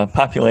 as a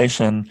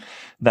population,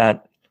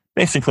 that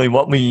basically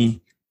what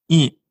we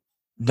eat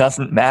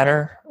doesn't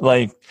matter.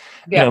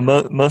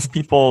 Most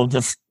people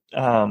just,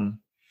 I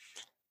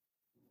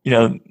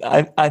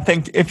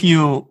think if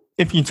you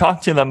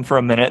talk to them for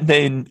a minute,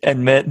 they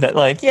admit that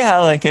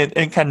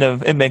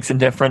it makes a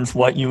difference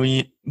what you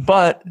eat,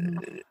 but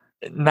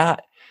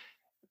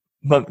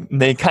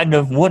they kind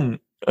of wouldn't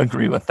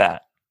agree with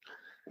that.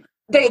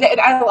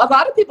 a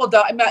lot of people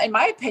don't. In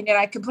my opinion,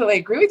 I completely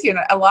agree with you. And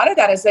a lot of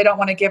that is they don't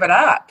want to give it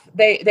up.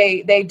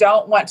 They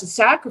don't want to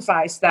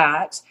sacrifice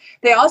that.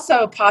 They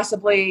also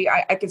possibly,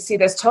 I could see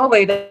this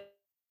totally.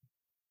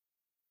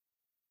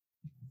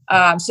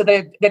 So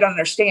they don't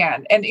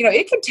understand. And,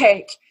 it can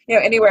take,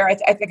 anywhere,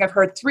 I think I've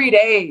heard 3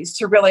 days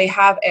to really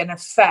have an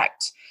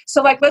effect.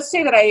 So like, let's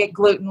say that I ate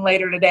gluten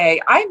later today.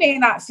 I may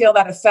not feel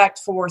that effect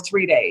for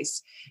 3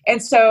 days.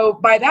 And so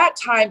by that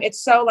time, it's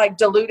so like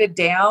diluted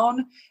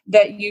down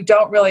that you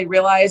don't really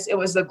realize it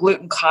was the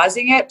gluten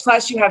causing it.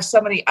 Plus you have so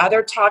many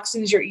other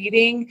toxins you're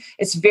eating.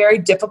 It's very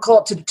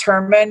difficult to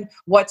determine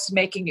what's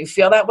making you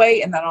feel that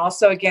way. And then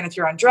also, again, if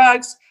you're on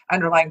drugs,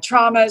 underlying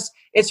traumas,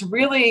 it's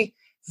really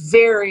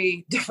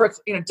very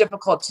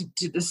difficult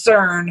to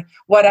discern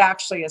what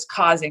actually is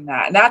causing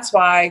that. And that's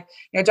why,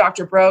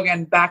 Dr.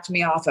 Brogan backed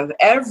me off of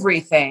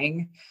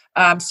everything.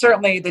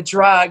 Certainly the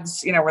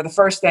drugs, were the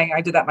first thing.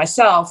 I did that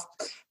myself.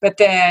 But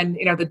then,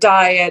 the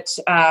diet,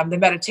 the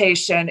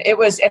meditation,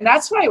 and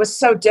that's why it was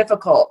so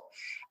difficult.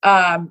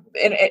 And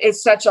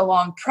it's such a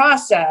long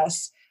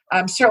process.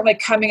 Certainly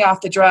coming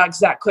off the drugs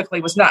that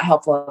quickly was not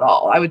helpful at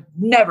all. I would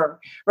never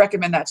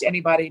recommend that to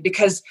anybody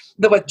because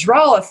the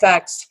withdrawal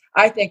effects,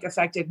 I think,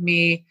 affected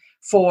me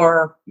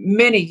for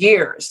many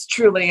years,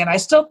 truly. And I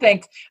still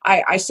think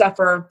I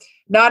suffer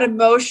not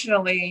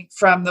emotionally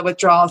from the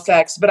withdrawal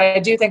effects, but I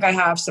do think I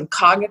have some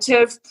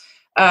cognitive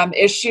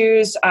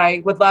issues.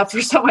 I would love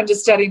for someone to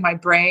study my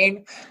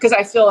brain because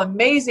I feel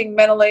amazing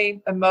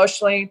mentally,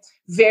 emotionally,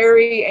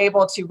 very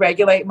able to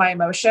regulate my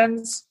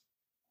emotions.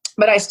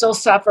 But I still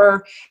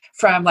suffer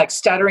from like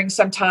stuttering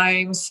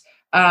sometimes,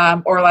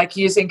 or like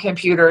using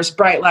computers.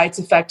 Bright lights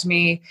affect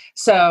me.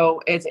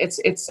 So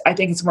it's I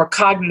think it's more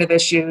cognitive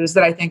issues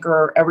that I think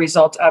are a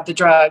result of the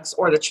drugs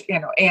or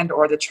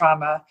or the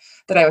trauma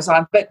that I was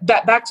on. But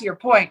back to your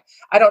point,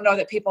 I don't know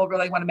that people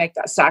really want to make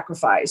that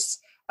sacrifice.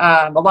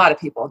 A lot of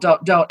people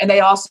don't, and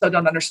they also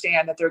don't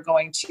understand that they're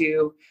going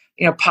to,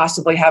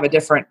 possibly have a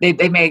different. They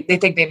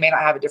think they may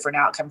not have a different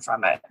outcome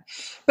from it.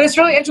 But it's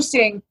really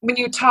interesting when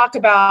you talk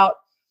about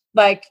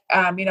like,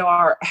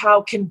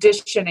 how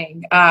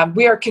conditioning,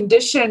 we are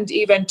conditioned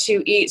even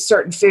to eat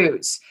certain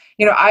foods.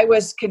 I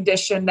was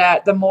conditioned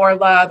that the more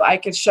love I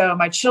could show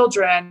my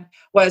children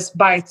was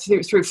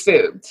through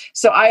food.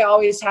 So I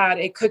always had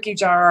a cookie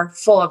jar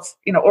full of,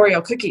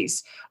 Oreo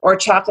cookies or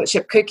chocolate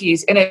chip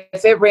cookies. And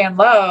if it ran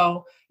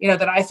low,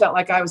 then I felt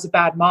like I was a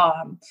bad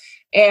mom.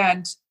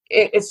 And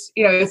it's,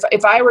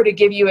 if I were to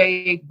give you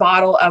a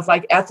bottle of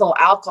like ethyl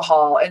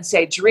alcohol and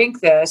say,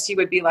 drink this, you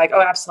would be like, oh,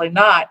 absolutely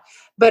not.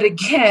 But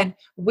again,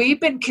 we've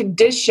been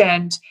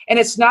conditioned, and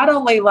it's not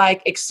only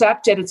like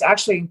accepted, it's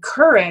actually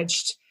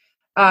encouraged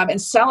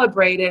and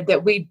celebrated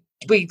that we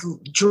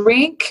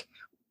drink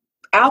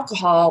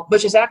alcohol,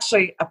 which is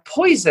actually a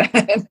poison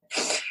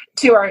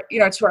to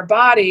our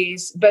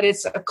bodies, but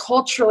it's a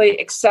culturally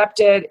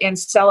accepted and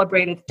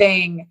celebrated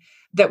thing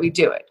that we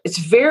do it.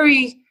 It's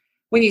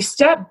when you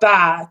step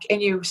back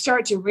and you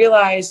start to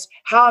realize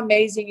how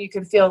amazing you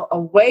can feel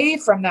away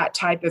from that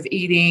type of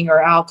eating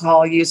or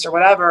alcohol use or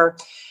whatever,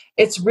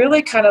 it's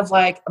really kind of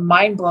like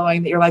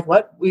mind-blowing that you're like,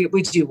 what? We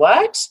do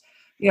what?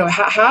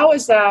 How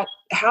is that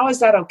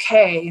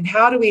okay? And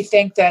how do we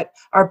think that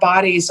our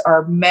bodies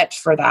are meant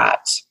for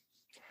that?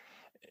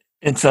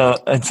 It's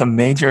a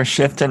major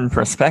shift in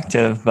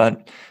perspective,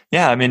 but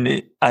yeah, I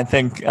mean, I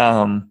think,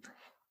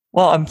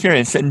 well, I'm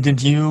curious,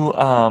 did you,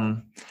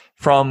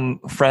 from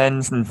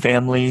friends and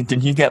family,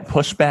 did you get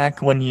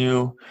pushback when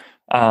you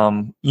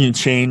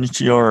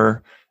changed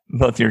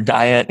both your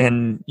diet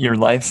and your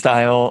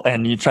lifestyle,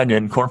 and you tried to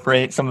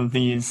incorporate some of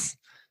these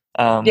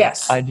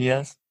yes.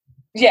 ideas?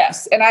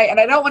 Yes. And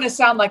I don't want to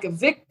sound like a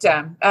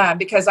victim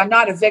because I'm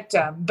not a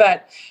victim,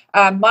 but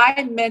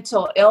my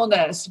mental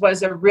illness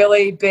was a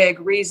really big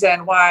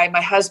reason why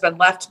my husband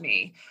left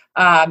me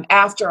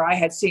after I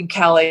had seen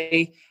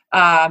Kelly.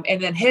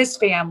 And then his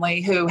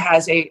family, who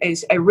has a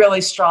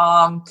really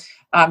strong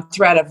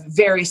threat of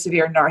very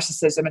severe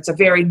narcissism. It's a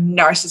very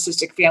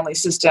narcissistic family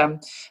system.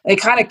 They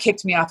kind of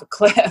kicked me off a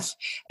cliff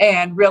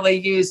and really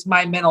used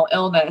my mental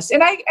illness.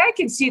 And I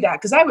can see that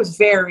because I was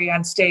very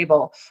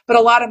unstable, but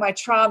a lot of my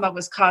trauma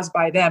was caused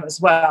by them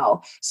as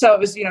well. So it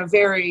was,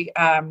 very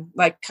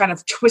like kind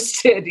of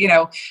twisted,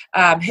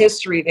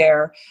 history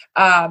there.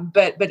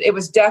 But it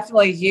was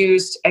definitely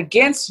used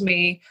against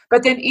me.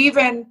 But then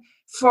even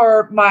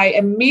for my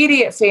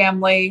immediate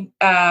family,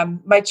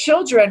 my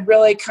children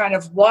really kind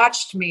of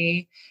watched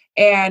me,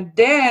 and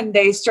then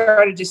they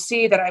started to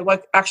see that I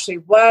actually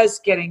was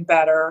getting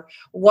better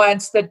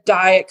once the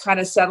diet kind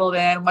of settled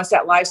in, once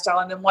that lifestyle,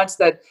 and then once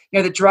the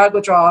drug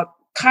withdrawal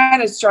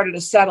kind of started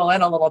to settle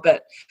in a little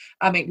bit,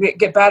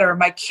 get better.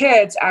 My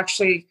kids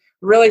actually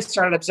really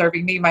started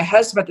observing me. My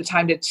husband at the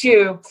time did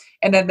too,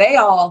 and then they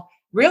all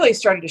really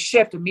started to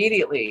shift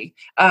immediately.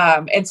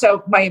 And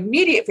so my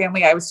immediate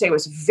family, I would say,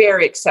 was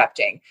very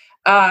accepting.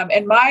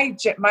 And my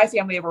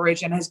family of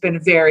origin has been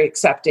very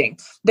accepting.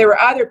 There were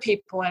other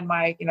people in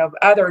my,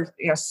 other,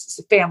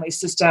 family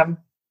system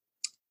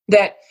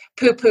that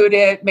poo-pooed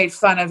it, made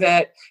fun of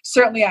it.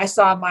 Certainly I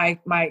saw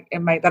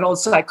that old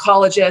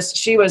psychologist.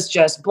 She was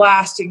just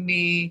blasting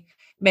me,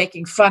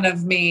 making fun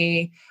of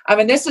me. I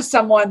mean, this is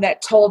someone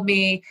that told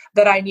me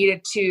that I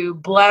needed to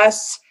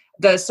bless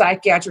the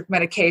psychiatric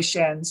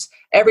medications.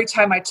 Every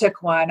time I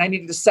took one, I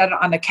needed to set it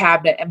on the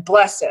cabinet and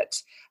bless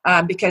it.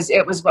 Because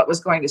it was what was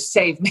going to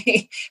save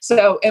me.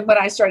 So, and when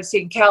I started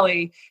seeing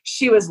Kelly,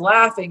 she was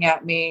laughing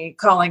at me,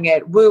 calling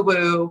it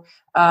woo-woo,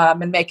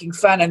 and making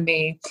fun of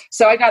me.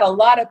 So I got a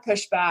lot of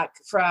pushback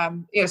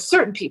from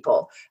certain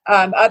people.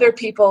 Other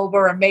people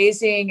were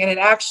amazing, and it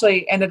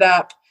actually ended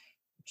up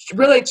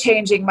really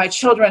changing my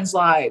children's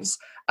lives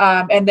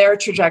and their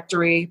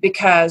trajectory,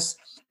 because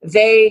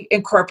they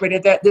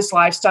incorporated this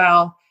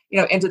lifestyle,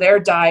 into their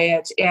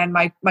diet. And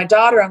my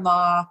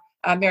daughter-in-law,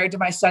 married to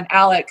my son,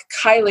 Alec,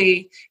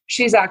 Kylie,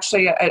 she's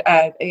actually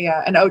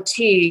an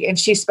OT, and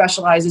she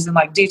specializes in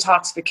like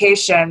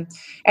detoxification.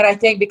 And I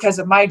think because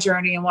of my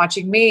journey and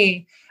watching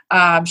me,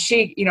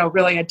 she,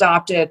 really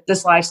adopted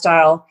this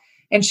lifestyle.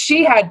 And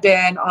she had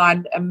been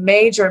on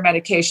major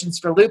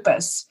medications for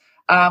lupus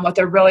with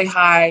a really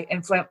high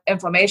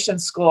inflammation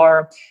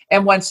score.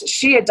 And once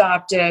she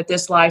adopted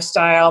this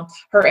lifestyle,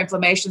 her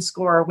inflammation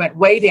score went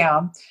way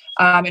down,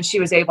 and she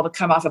was able to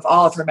come off of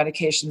all of her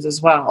medications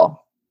as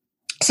well.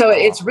 So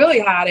it's really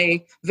had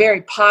a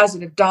very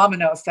positive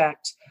domino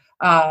effect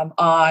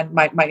on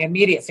my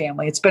immediate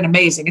family. It's been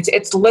amazing.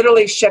 It's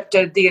literally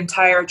shifted the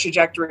entire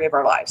trajectory of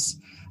our lives.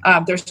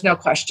 There's no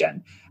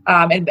question.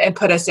 And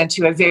put us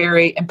into a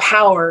very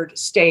empowered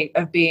state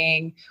of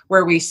being,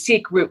 where we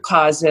seek root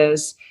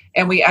causes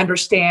and we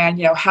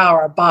understand, how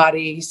our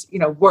bodies,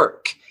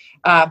 work.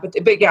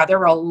 But yeah, there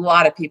were a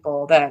lot of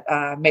people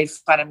that made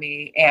fun of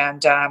me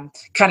and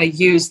kind of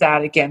used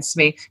that against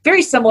me.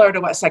 Very similar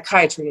to what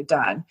psychiatry had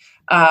done.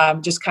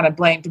 Just kind of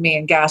blamed me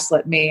and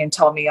gaslit me and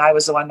told me I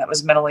was the one that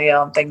was mentally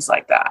ill and things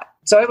like that.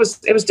 So it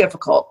was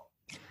difficult.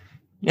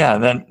 Yeah,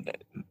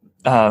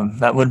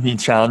 that would be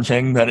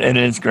challenging, but it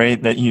is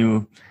great that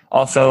you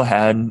also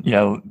had,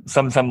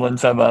 some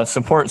semblance of a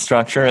support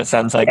structure. It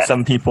sounds like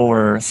some people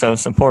were so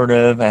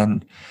supportive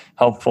and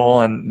helpful,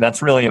 and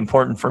that's really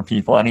important for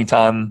people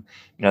anytime,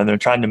 they're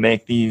trying to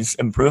make these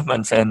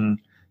improvements in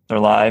their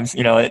lives,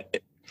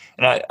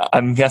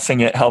 I'm guessing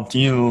it helped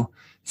you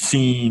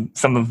see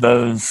some of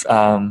those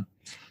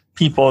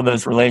people,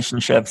 those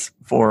relationships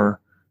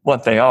for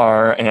what they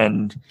are,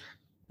 and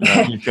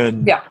you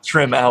could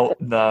trim out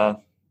the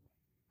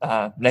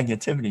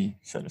negativity,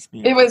 so to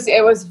speak.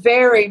 It was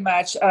very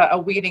much a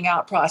weeding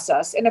out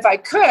process. And if I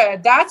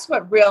could, that's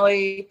what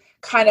really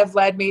kind of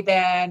led me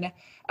then,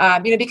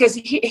 because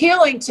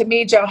healing to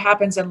me, Joe,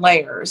 happens in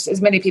layers,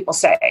 as many people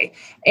say.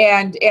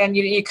 And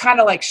you kind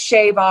of like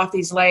shave off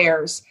these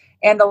layers.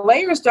 And the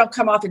layers don't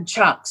come off in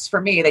chunks.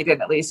 For me, they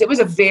didn't, at least. It was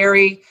a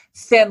very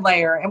thin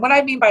layer. And what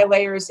I mean by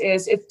layers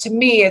is, to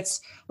me,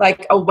 it's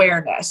like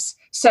awareness.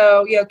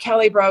 So,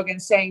 Kelly Brogan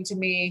saying to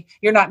me,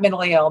 "You're not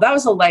mentally ill." That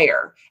was a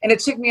layer. And it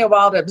took me a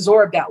while to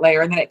absorb that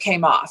layer, and then it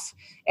came off.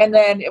 And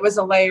then it was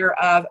a layer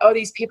of, oh,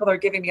 these people are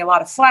giving me a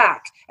lot of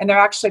flack, and they're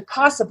actually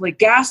possibly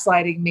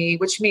gaslighting me,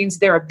 which means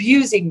they're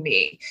abusing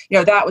me.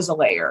 That was a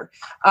layer.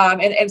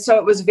 And so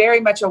it was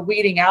very much a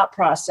weeding out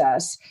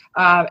process.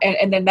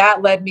 And then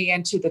that led me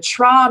into the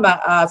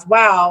trauma of,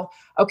 wow,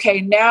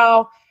 okay,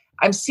 now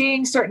I'm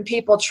seeing certain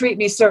people treat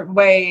me certain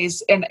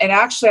ways. And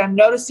actually, I'm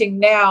noticing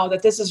now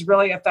that this is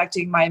really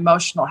affecting my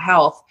emotional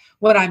health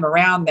when I'm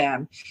around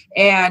them,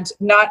 and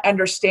not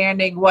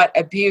understanding what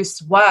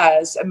abuse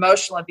was,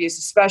 emotional abuse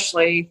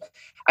especially.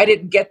 I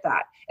didn't get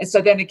that. And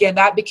so then again,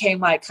 that became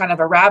like kind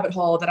of a rabbit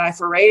hole that I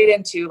forayed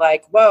into,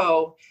 like,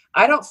 whoa,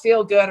 I don't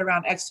feel good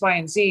around X, Y,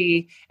 and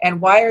Z.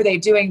 And why are they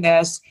doing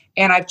this?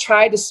 And I've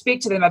tried to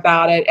speak to them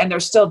about it, and they're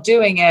still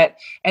doing it.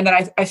 And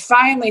then I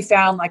finally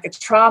found like a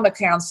trauma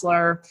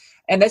counselor.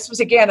 And this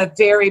was, again, a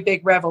very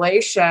big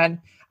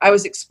revelation. I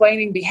was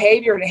explaining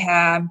behavior to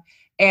him.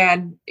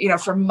 And,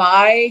 from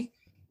my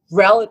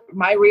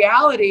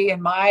reality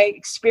and my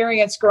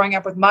experience growing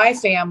up with my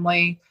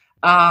family,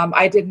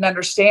 I didn't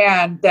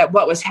understand that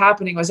what was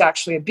happening was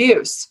actually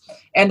abuse.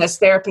 And this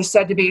therapist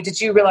said to me,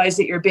 "Did you realize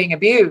that you're being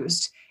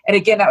abused?" And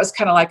again, that was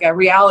kind of like a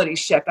reality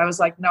shift. I was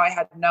like, no, I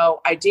had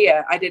no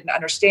idea. I didn't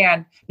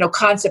understand, no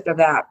concept of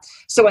that.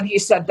 So when he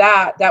said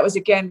that was,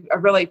 again, a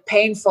really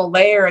painful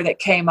layer that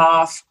came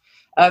off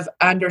of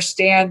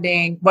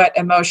understanding what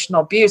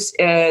emotional abuse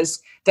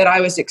is, that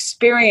I was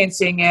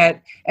experiencing it,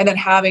 and then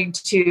having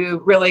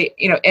to really,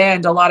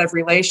 end a lot of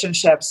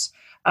relationships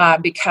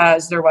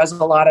because there was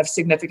a lot of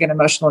significant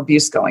emotional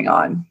abuse going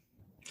on.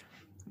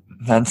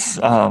 That's,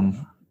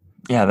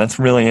 that's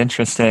really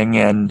interesting.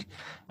 And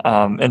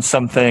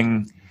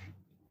something,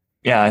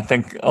 I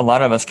think a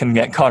lot of us can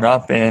get caught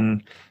up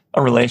in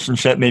a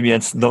relationship. Maybe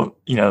it's the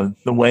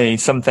way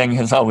something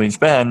has always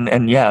been,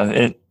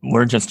 and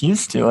we're just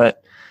used to it.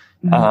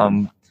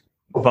 Mm-hmm.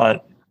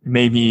 But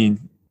maybe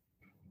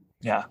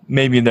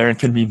there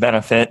could be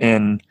benefit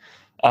in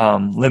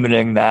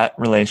limiting that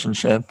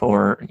relationship,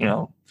 or.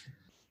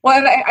 Well,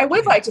 and I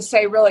would like to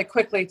say really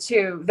quickly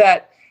too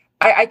that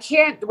I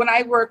can't, when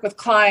I work with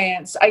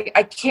clients,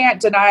 I can't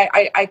deny,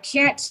 I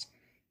can't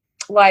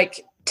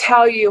like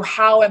tell you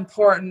how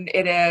important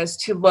it is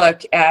to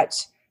look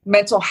at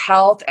mental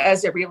health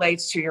as it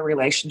relates to your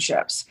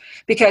relationships.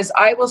 Because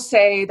I will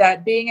say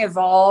that being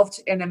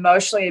involved in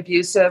emotionally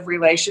abusive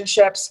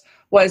relationships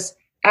was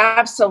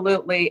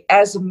absolutely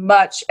as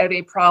much of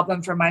a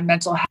problem for my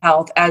mental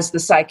health as the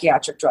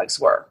psychiatric drugs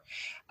were.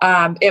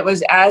 It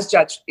was as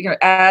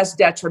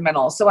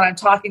detrimental. So when I'm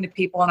talking to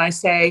people and I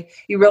say,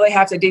 you really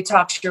have to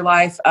detox your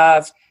life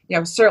of,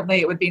 certainly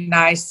it would be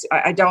nice.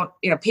 I don't,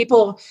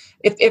 people,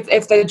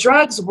 if the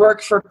drugs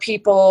work for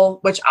people,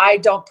 which I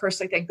don't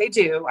personally think they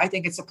do, I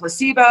think it's a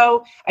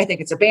placebo. I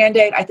think it's a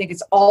Band-Aid. I think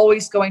it's we're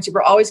always going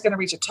to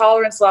reach a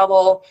tolerance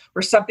level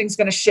where something's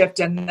going to shift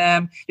in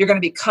them. You're going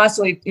to be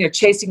constantly,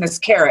 chasing this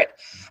carrot.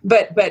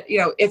 But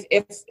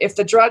if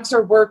the drugs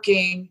are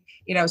working,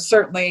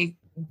 certainly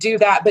do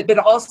that. But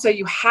also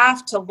you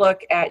have to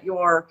look at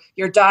your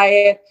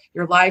diet,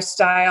 your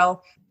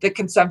lifestyle, the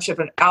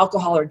consumption of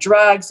alcohol or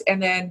drugs.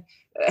 And then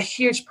a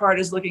huge part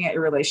is looking at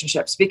your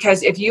relationships,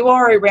 because if you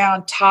are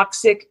around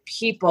toxic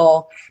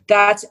people,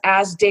 that's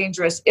as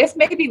dangerous, if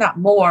maybe not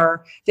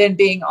more, than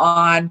being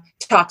on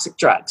toxic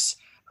drugs.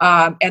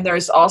 And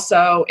there's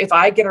also, if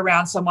I get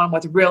around someone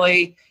with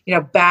really,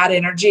 bad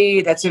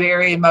energy, that's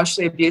very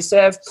emotionally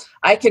abusive,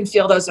 I can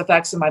feel those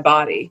effects in my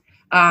body.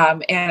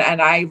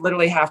 And I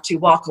literally have to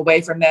walk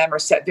away from them or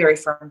set very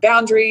firm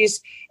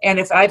boundaries. And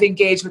if I've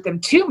engaged with them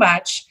too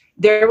much,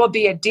 there will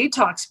be a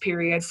detox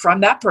period from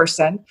that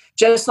person,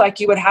 just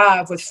like you would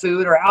have with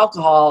food or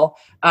alcohol.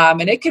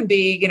 And it can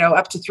be,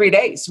 up to 3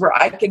 days where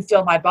I can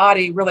feel my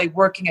body really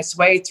working its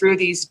way through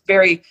these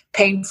very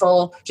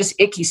painful, just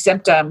icky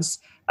symptoms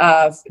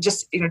of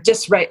just,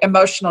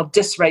 emotional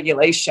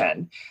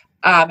dysregulation.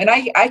 And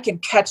I can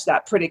catch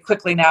that pretty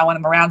quickly now when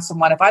I'm around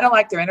someone. If I don't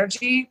like their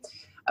energy,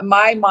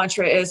 my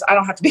mantra is, I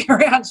don't have to be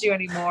around you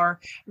anymore.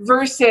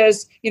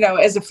 Versus,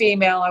 as a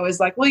female, I was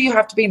like, well, you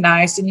have to be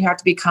nice and you have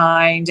to be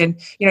kind and,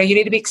 you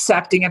need to be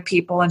accepting of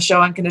people and show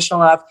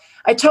unconditional love.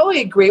 I totally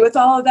agree with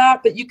all of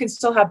that, but you can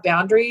still have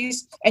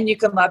boundaries and you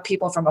can love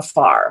people from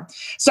afar.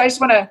 So I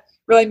just want to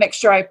really make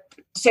sure I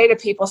say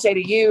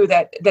to you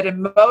that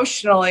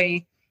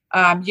emotionally,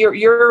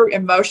 your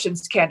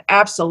emotions can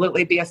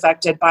absolutely be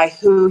affected by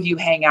who you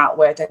hang out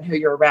with and who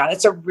you're around.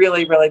 It's a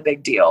really, really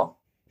big deal.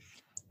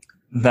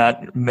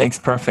 That makes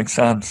perfect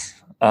sense.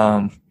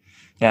 I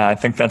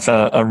think that's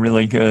a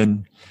really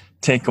good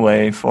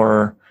takeaway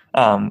for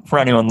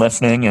anyone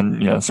listening,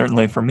 and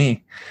certainly for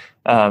me.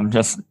 Be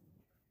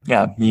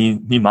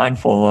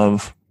mindful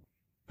of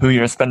who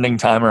you're spending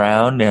time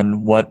around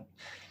and what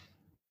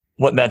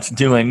that's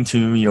doing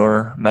to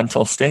your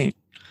mental state.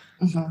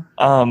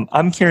 Mm-hmm.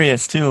 I'm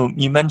curious too.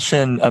 You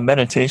mentioned a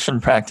meditation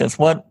practice.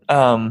 What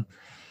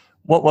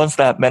was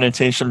that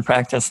meditation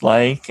practice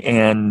like,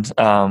 and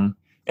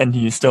do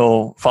you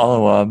still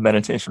follow a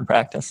meditation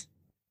practice?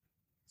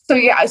 So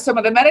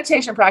the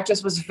meditation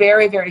practice was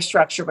very, very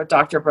structured with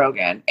Dr.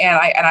 Brogan, and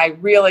I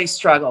really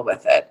struggle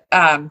with it.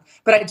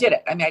 But I did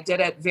it. I did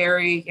it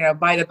very,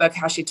 by the book,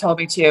 how she told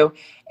me to.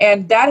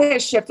 And that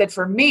has shifted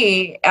for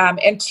me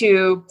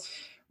into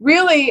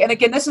really, and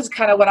again, this is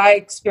kind of what I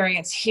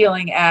experience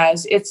healing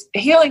as. It's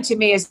healing to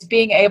me is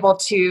being able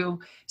to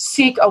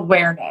seek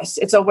awareness.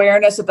 It's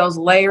awareness of those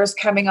layers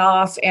coming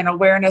off and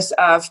awareness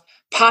of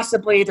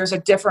possibly there's a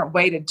different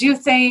way to do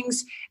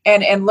things,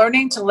 and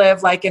learning to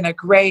live like in a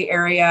gray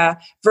area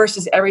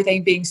versus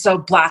everything being so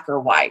black or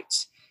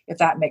white, if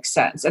that makes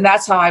sense. And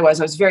that's how I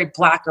was very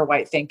black or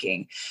white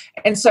thinking.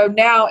 And so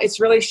now it's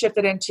really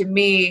shifted into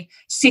me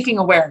seeking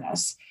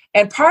awareness.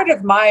 And part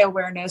of my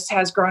awareness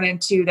has grown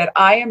into that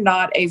I am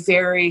not a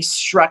very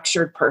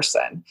structured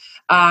person.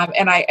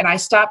 And I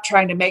stopped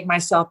trying to make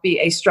myself be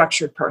a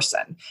structured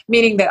person,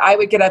 meaning that I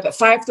would get up at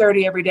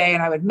 5:30 every day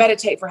and I would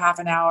meditate for half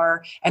an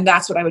hour, and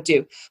that's what I would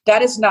do.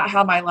 That is not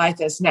how my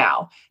life is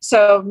now.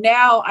 So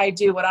now I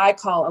do what I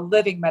call a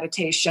living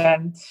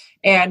meditation.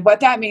 And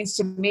what that means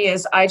to me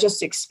is I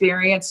just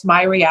experience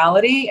my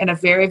reality in a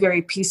very,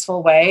 very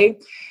peaceful way.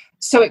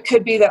 So it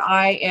could be that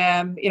I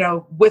am,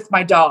 with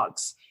my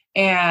dogs.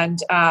 And,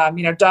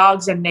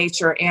 dogs and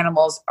nature,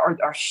 animals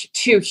are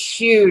two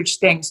huge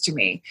things to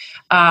me.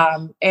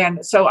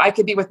 And so I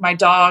could be with my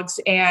dogs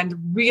and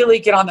really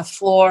get on the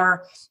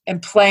floor and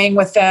playing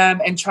with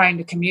them and trying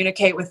to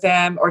communicate with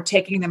them, or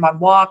taking them on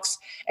walks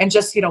and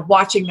just,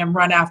 watching them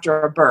run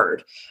after a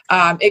bird.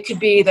 It could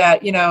be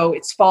that,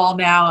 it's fall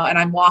now and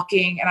I'm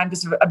walking and I'm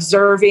just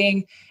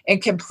observing in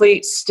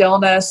complete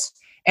stillness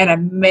and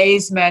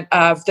amazement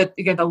of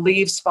the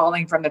leaves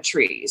falling from the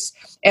trees,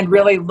 and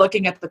really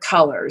looking at the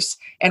colors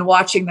and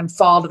watching them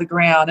fall to the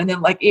ground. And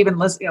then even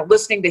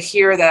listening to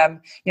hear them,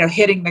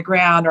 hitting the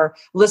ground, or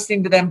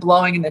listening to them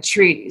blowing in the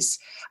trees.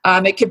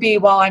 It could be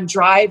while I'm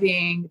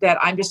driving that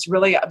I'm just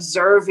really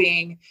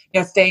observing,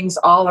 things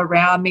all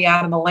around me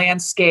out in the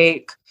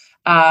landscape,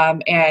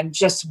 and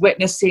just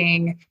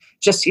witnessing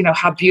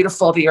how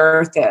beautiful the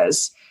earth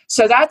is.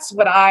 So that's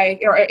what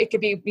or it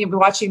could be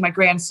watching my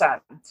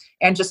grandson,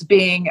 and just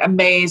being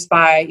amazed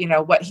by,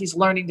 what he's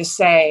learning to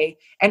say,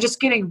 and just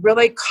getting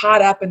really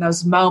caught up in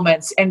those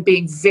moments and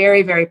being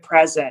very, very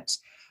present.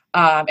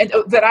 And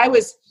that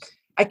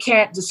I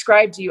can't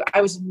describe to you,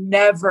 I was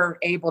never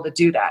able to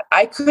do that.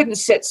 I couldn't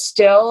sit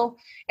still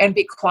and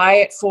be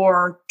quiet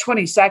for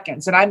 20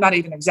 seconds. And I'm not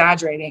even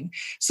exaggerating.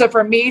 So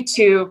for me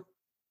to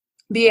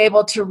be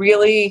able to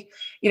really,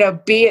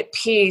 be at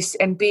peace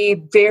and be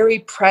very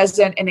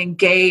present and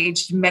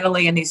engaged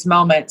mentally in these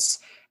moments,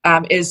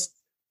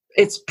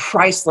 it's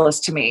priceless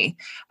to me.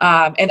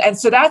 And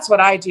so that's what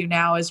I do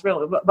now, is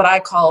really what I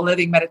call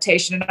living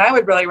meditation. And I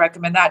would really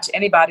recommend that to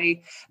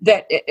anybody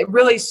that it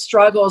really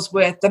struggles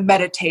with the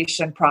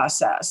meditation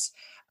process.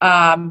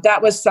 That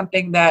was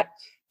something that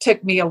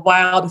took me a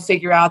while to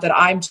figure out, that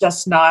I'm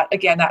just not,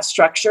 again, that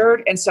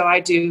structured. And so I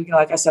do,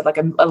 like I said, like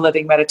a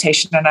living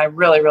meditation, and I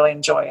really, really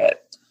enjoy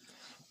it.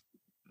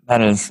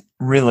 That is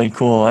really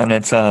cool. And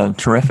it's a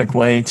terrific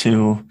way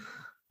to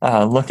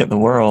look at the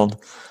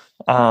world.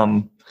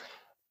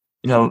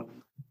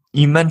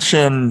 You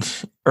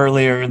mentioned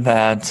earlier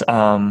that,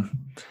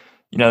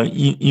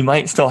 you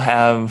might still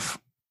have,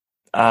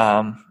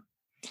 I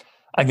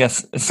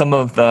guess, some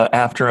of the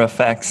after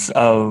effects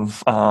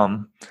of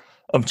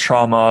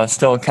trauma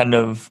still kind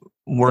of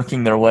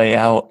working their way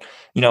out.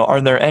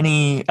 Are there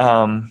any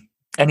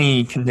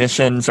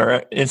conditions,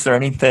 or is there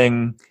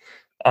anything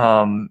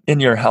in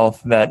your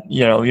health that,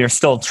 you're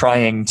still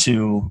trying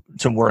to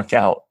work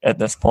out at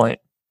this point?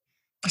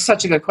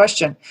 Such a good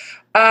question.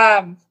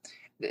 The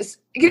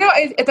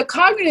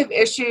cognitive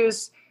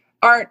issues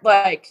aren't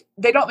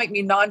they don't make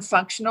me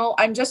non-functional.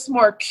 I'm just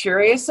more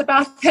curious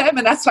about them.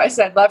 And that's why I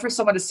said I'd love for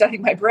someone to study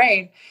my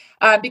brain,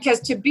 because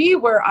to be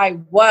where I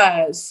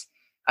was,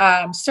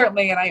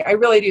 certainly, and I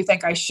really do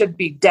think I should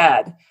be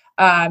dead,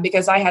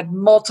 because I had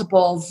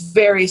multiple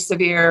very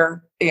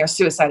severe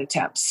suicide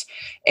attempts.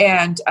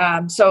 And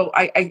so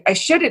I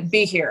shouldn't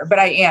be here, but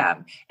I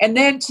am. And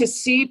then to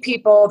see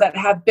people that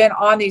have been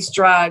on these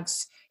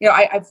drugs,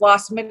 I've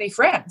lost many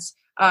friends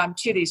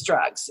to these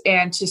drugs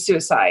and to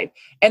suicide.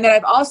 And then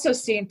I've also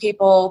seen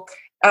people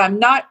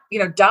not,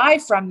 die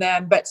from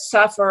them, but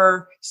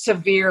suffer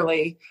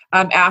severely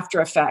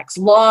after effects,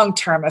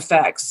 long-term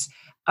effects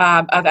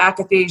of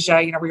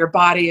akathisia, where your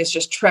body is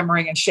just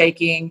tremoring and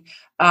shaking,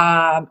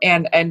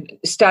 and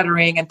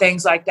stuttering and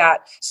things like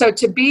that. So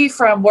to be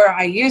from where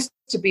I used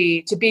to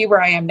be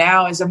where I am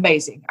now is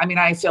amazing. I mean,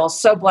 I feel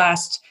so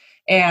blessed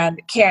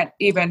and can't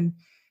even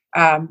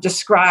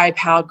describe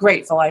how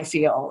grateful I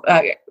feel,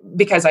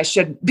 because I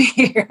shouldn't be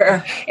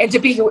here, and to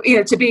be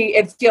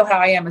and feel how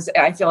I am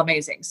I feel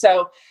amazing.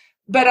 So,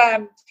 but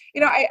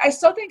I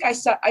still think I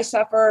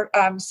suffer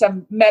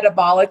some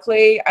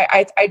metabolically.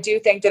 I do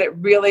think that it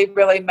really,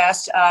 really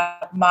messed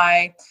up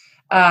my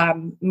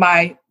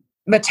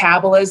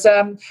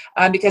metabolism,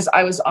 because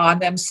I was on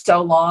them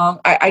so long.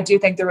 I do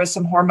think there was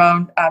some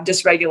hormone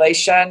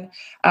dysregulation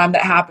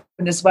that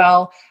happened as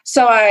well.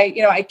 So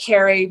I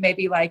carry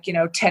maybe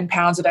 10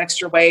 pounds of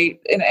extra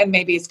weight, and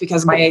maybe it's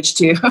because of my age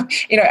too.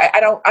 I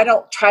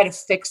don't try to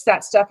fix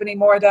that stuff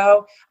anymore,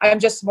 though. I'm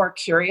just more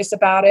curious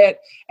about it.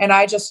 And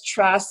I just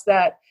trust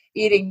that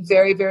eating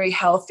very, very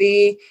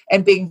healthy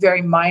and being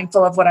very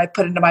mindful of what I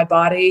put into my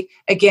body,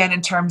 again,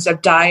 in terms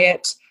of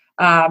diet,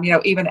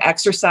 even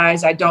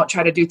exercise. I don't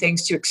try to do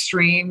things to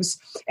extremes,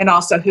 and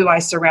also who I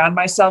surround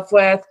myself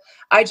with.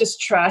 I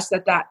just trust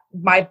that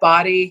my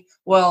body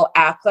will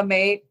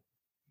acclimate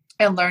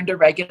and learn to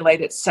regulate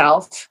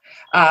itself.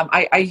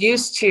 I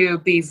used to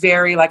be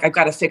very I've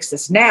got to fix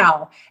this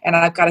now, and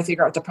I've got to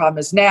figure out what the problem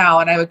is now.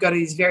 And I would go to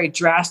these very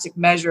drastic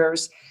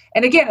measures.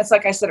 And again, it's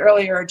like I said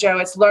earlier, Joe,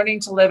 it's learning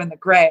to live in the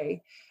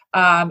gray.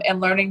 And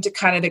learning to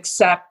kind of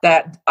accept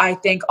that I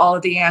think all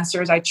of the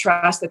answers, I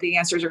trust that the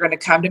answers are going to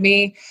come to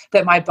me,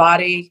 that my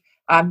body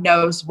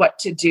knows what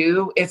to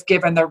do if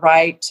given the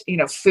right,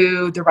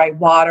 food, the right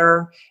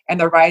water, and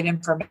the right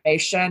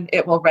information,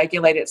 it will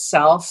regulate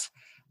itself.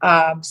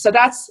 So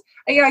that's,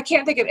 I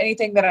can't think of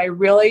anything that I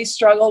really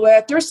struggle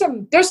with. There's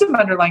some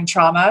underlying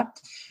trauma,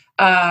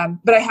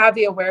 but I have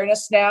the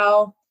awareness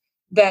now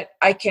that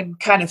I can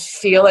kind of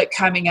feel it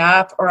coming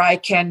up, or I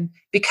can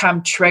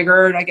become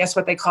triggered, I guess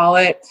what they call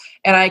it.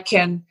 And I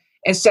can,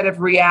 instead of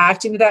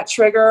reacting to that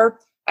trigger,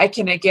 I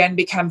can again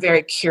become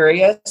very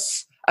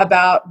curious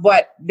about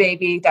what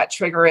maybe that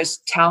trigger is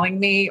telling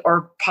me,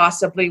 or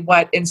possibly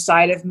what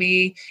inside of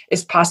me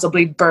is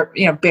possibly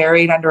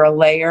buried under a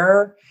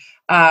layer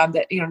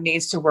that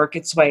needs to work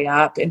its way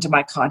up into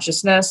my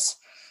consciousness.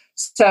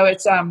 So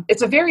it's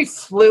a very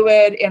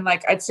fluid and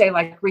I'd say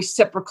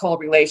reciprocal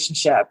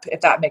relationship,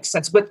 if that makes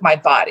sense, with my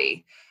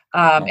body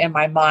and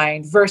my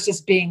mind,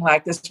 versus being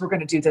like this, we're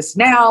going to do this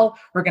now,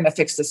 we're going to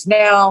fix this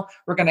now,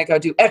 we're going to go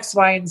do X,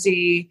 Y, and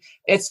Z.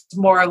 It's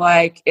more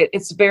like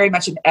it's very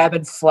much an ebb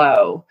and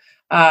flow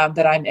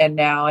that I'm in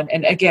now.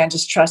 And again,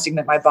 just trusting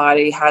that my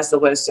body has the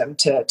wisdom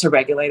to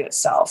regulate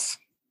itself.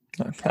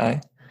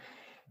 Okay.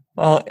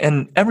 Well,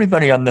 and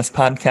everybody on this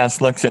podcast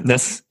looks at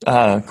this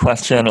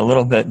question a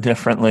little bit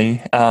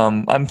differently.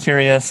 I'm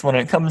curious, when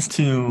it comes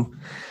to,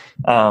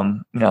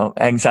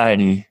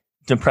 anxiety,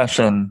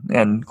 depression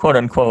and quote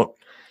unquote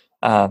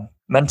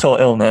mental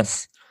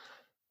illness.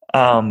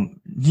 Do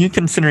you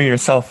consider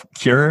yourself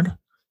cured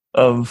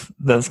of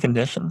those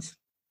conditions?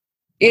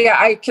 Yeah,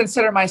 I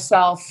consider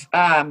myself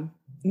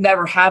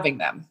never having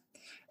them.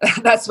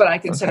 That's what I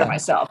consider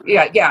myself.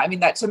 Yeah. I mean,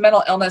 that's a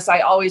mental illness. I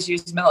always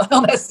use mental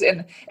illness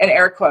in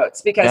air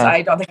quotes because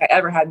I don't think I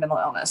ever had mental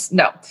illness.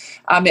 No,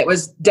 it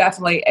was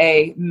definitely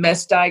a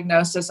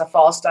misdiagnosis, a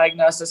false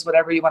diagnosis,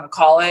 whatever you want to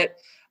call it.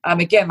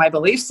 Again, my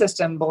belief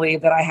system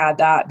believed that I had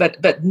that,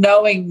 but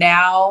knowing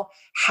now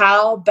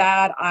how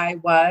bad I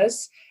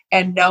was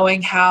and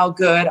knowing how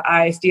good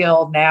I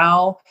feel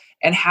now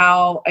and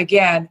how,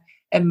 again,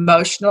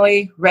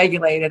 emotionally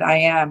regulated I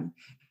am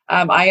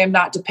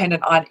not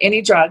dependent on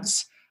any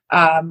drugs.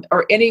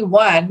 Or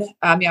anyone.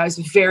 I was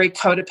a very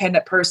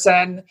codependent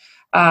person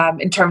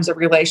in terms of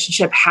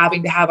relationship,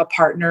 having to have a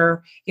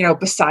partner,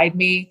 beside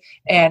me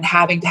and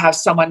having to have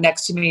someone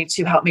next to me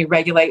to help me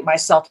regulate my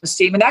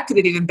self-esteem. And that could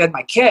have even been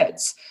my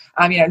kids,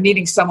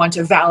 needing someone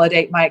to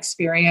validate my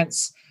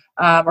experience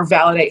or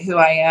validate who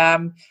I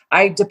am.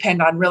 I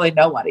depend on really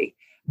nobody.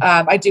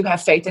 I do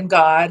have faith in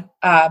God,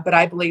 but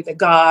I believe that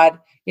God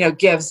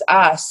gives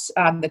us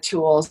the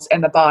tools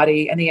and the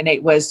body and the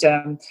innate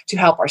wisdom to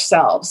help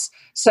ourselves.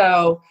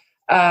 So,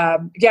 I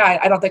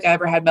don't think I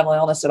ever had mental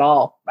illness at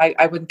all.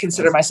 I wouldn't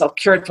consider myself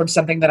cured from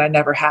something that I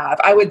never have.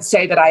 I would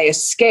say that I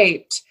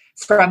escaped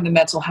from the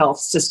mental health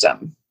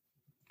system.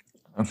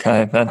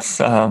 Okay. That's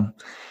a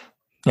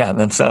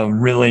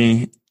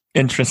really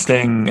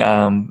interesting,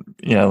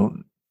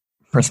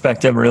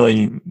 perspective,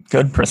 really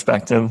good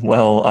perspective.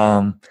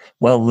 Well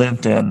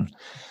lived in.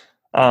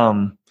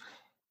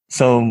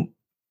 So,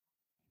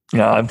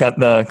 I've got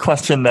the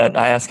question that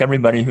I ask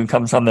everybody who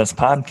comes on this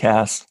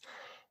podcast.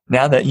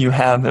 Now that you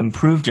have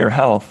improved your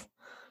health,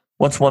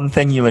 what's one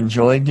thing you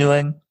enjoy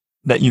doing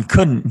that you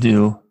couldn't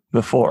do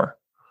before?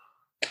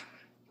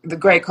 The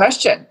great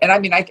question. And I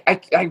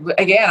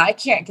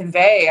can't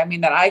convey,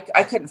 that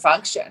I couldn't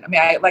function.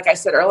 Like I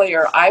said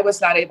earlier, I was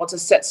not able to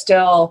sit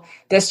still.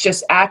 This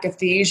just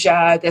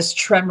akathisia, this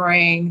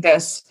tremoring,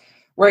 this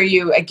where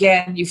you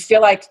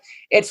feel like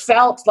it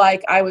felt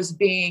like I was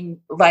being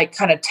like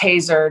kind of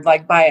tasered,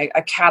 like by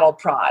a cattle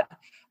prod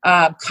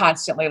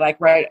constantly, like,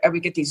 right. I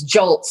would get these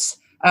jolts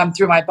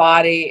through my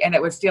body and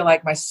it would feel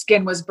like my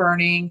skin was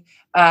burning.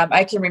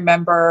 I can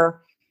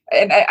remember,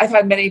 and I've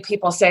had many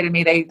people say to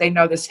me, they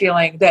know this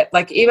feeling that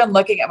like even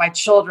looking at my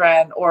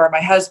children or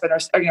my husband or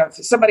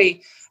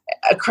somebody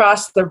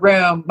across the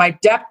room, my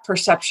depth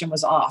perception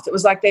was off. It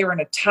was like they were in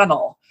a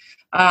tunnel.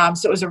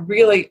 So it was a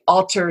really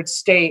altered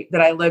state that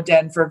I lived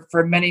in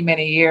for many,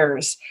 many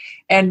years.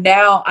 And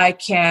now I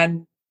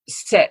can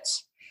sit.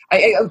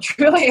 I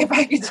truly, if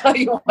I could tell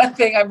you one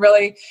thing I'm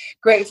really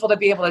grateful to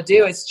be able to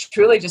do, it's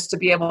truly just to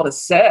be able to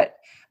sit.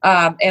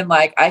 And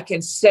like I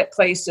can sit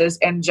places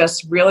and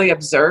just really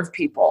observe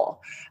people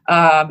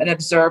and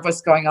observe what's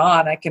going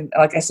on. I can,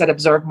 like I said,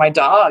 observe my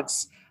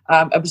dogs,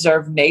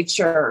 observe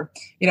nature,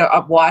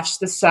 watch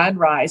the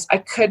sunrise. I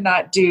could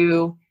not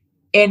do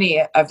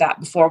any of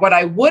that before. What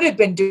I would have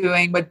been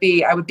doing would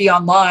be, I would be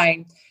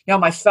online, on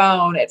my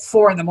phone at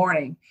 4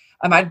 a.m.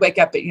 I'd wake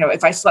up at,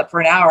 if I slept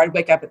for an hour, I'd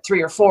wake up at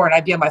 3 or 4 and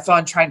I'd be on my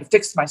phone trying to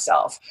fix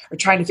myself or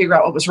trying to figure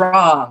out what was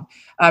wrong.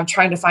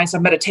 Trying to find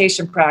some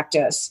meditation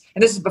practice.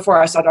 And this is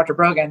before I saw Dr.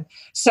 Brogan.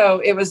 So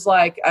it was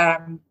like,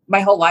 my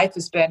whole life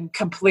has been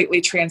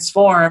completely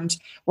transformed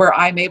where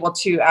I'm able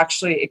to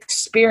actually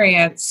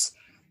experience,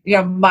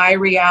 my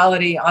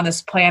reality on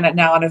this planet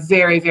now in a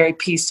very, very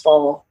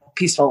peaceful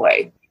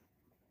way.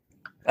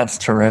 That's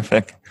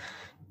terrific.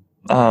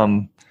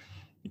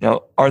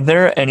 Are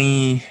there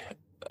any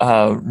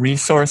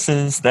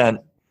resources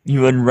that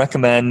you would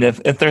recommend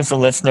if there's a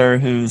listener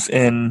who's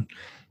in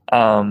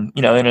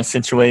a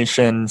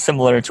situation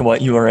similar to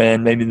what you were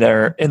in? Maybe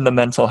they're in the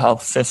mental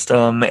health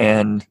system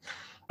and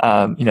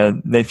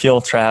they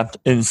feel trapped.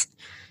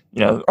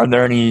 Are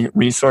there any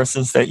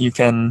resources that you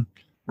can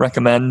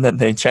recommend that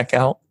they check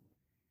out?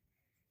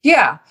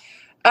 Yeah.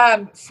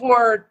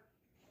 For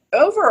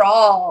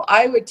overall,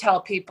 I would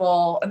tell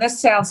people, and this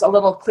sounds a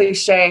little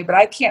cliche, but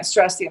I can't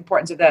stress the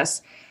importance of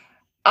this.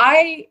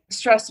 I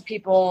stress to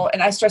people,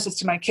 and I stress this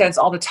to my kids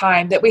all the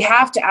time, that we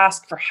have to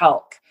ask for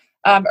help.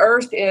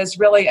 Earth is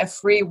really a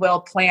free will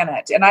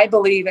planet. And I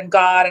believe in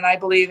God and I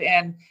believe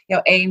in,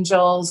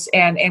 angels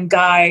and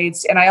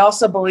guides. And I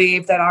also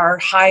believe that our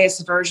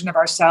highest version of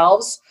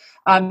ourselves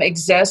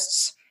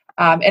exists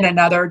in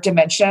another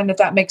dimension, if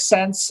that makes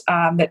sense,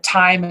 that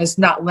time is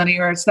not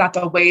linear. It's not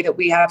the way that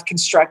we have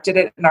constructed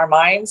it in our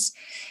minds.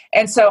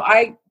 And so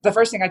the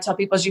first thing I tell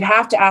people is you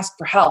have to ask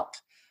for help.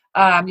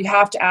 You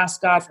have to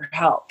ask God for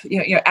help.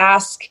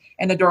 Ask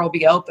and the door will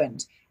be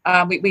opened.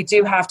 We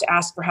do have to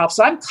ask for help.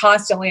 So I'm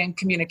constantly in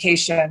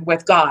communication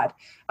with God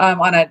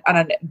on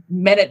a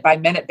minute by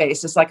minute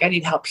basis. Like I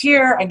need help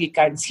here. I need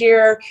guidance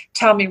here.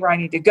 Tell me where I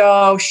need to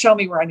go. Show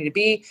me where I need to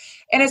be.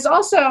 And it's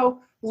also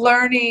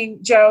learning,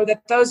 Joe,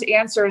 that those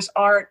answers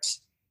aren't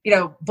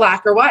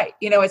black or white.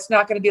 It's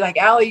not going to be like,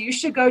 Allie, you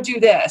should go do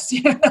this.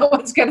 No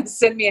one's going to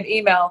send me an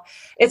email.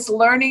 It's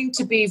learning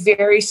to be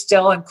very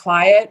still and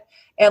quiet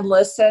and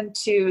listen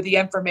to the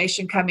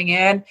information coming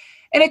in.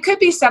 And it could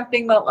be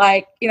something that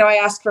I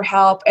ask for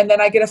help and then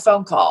I get a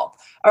phone call,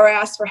 or I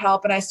ask for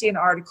help and I see an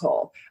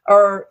article,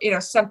 or,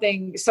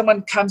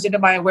 someone comes into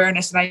my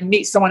awareness and I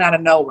meet someone out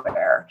of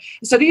nowhere.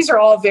 So these are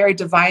all very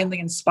divinely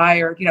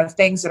inspired,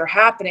 things that are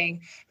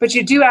happening, but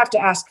you do have to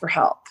ask for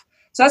help.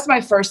 So that's my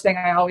first thing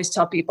I always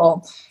tell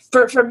people.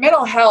 For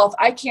mental health,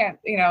 I can't,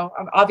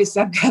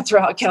 obviously I'm going to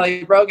throw out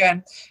Kelly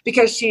Brogan,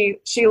 because she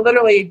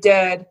literally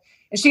did,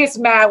 and she gets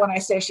mad when I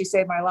say she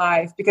saved my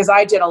life, because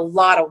I did a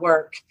lot of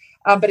work.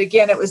 But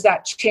again, it was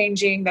that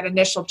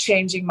initial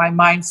changing my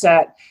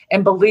mindset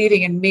and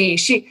believing in me.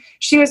 She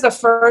was the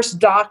first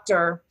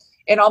doctor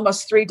in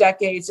almost 3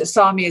 decades that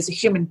saw me as a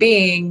human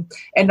being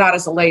and not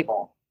as a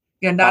label,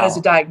 not as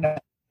a diagnosis.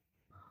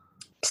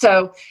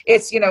 So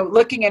it's,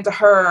 looking into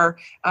her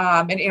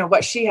and,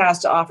 what she has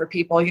to offer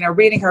people,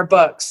 reading her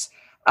books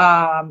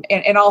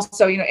and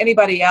also,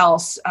 anybody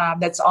else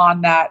that's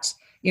on that,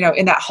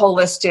 in that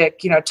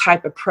holistic,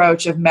 type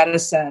approach of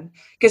medicine.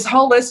 Because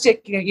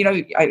holistic,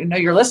 I know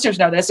your listeners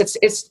know this,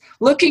 it's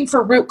looking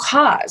for root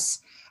cause.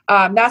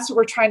 That's what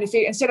we're trying to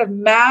figure. Instead of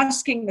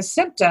masking the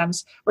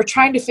symptoms, we're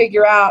trying to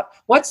figure out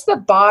what's the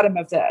bottom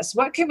of this.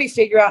 What can we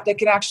figure out that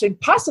can actually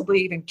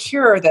possibly even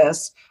cure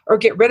this or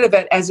get rid of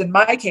it, as in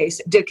my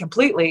case, it did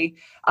completely,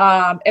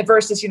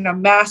 versus,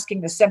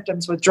 masking the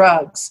symptoms with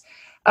drugs.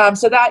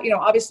 So that,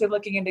 obviously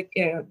looking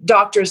into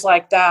doctors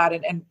like that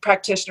and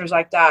practitioners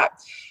like that.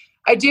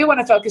 I do want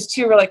to focus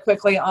too really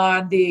quickly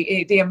on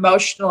the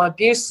emotional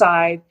abuse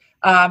side.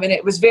 And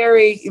it was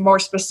very more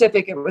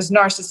specific. It was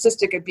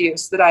narcissistic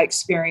abuse that I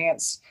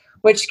experienced,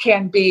 which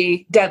can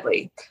be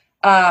deadly.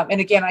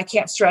 And again, I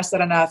can't stress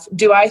that enough.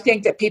 Do I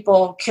think that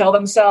people kill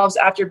themselves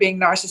after being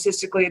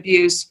narcissistically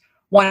abused?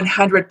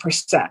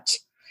 100%.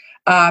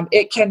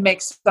 It can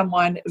make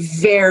someone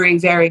very,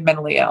 very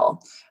mentally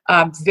ill,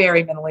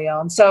 very mentally ill.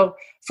 And so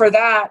for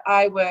that,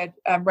 I would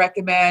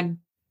recommend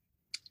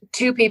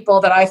 2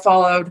 people that I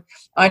followed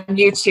on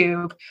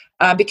YouTube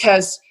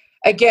because,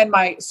 again,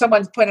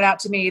 someone pointed out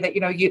to me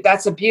that,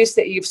 that's abuse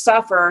that you've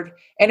suffered.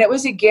 And it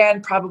was,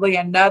 again, probably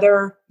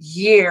another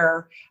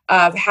year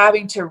of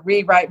having to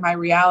rewrite my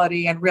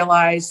reality and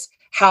realize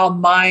how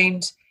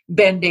mind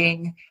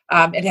bending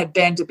it had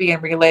been to be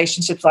in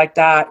relationships like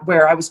that,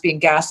 where I was being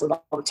gaslit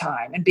all the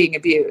time and being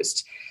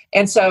abused.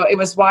 And so it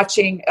was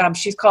watching,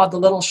 she's called The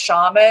Little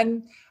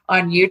Shaman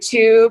on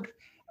YouTube.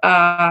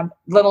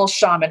 Little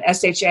Shaman,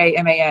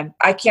 SHAMAN.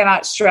 I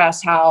cannot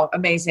stress how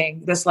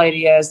amazing this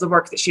lady is, the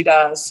work that she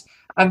does.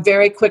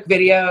 Very quick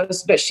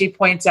videos, but she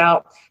points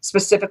out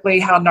specifically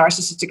how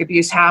narcissistic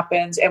abuse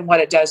happens and what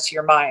it does to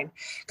your mind.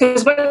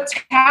 Because what's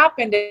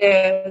happened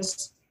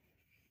is,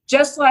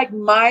 just like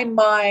my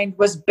mind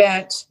was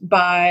bent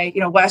by,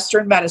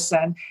 Western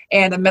medicine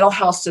and the mental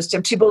health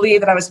system to believe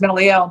that I was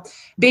mentally ill,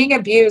 being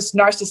abused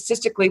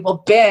narcissistically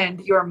will bend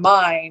your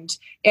mind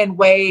in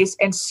ways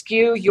and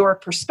skew your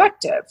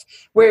perspective,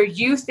 where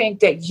you think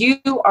that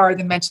you are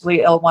the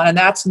mentally ill one, and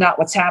that's not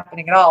what's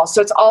happening at all.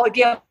 So it's all,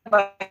 again,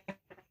 like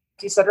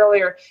you said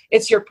earlier,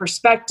 it's your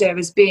perspective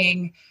is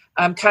being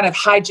kind of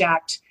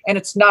hijacked, and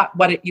it's not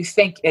what you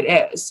think it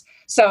is.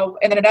 So,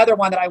 and then another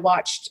one that I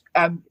watched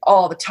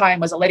all the time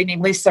was a lady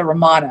named Lisa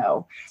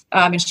Romano.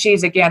 And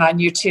she's, again, on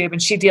YouTube,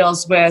 and she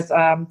deals with,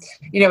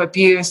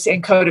 abuse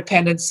and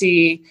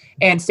codependency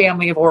and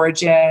family of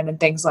origin and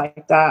things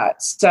like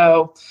that.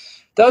 So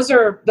those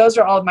are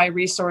all of my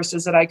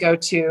resources that I go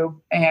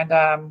to. And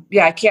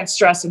I can't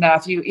stress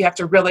enough. You have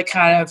to really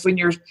kind of, when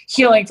you're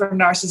healing from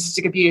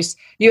narcissistic abuse,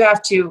 you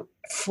have to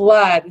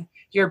flood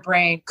your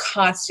brain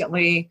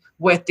constantly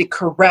with the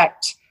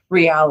correct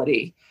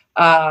reality.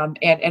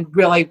 And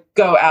really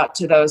go out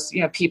to those,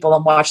 people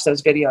and watch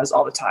those videos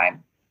all the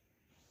time.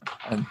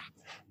 And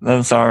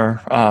those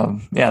are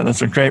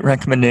great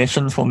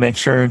recommendations. We'll make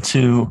sure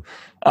to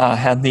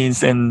have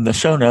these in the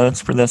show notes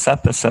for this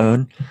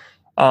episode.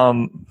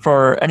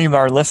 For any of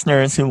our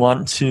listeners who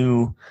want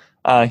to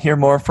hear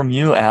more from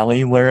you,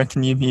 Allie, where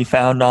can you be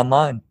found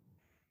online?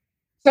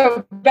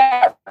 So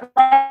right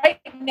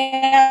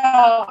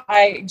now,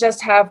 I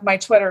just have my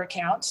Twitter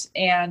account,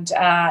 and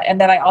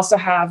then I also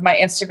have my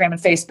Instagram and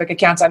Facebook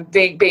accounts. I'm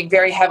being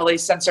very heavily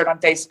censored on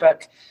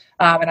Facebook,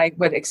 and I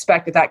would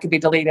expect that could be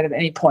deleted at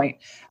any point,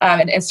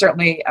 and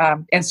certainly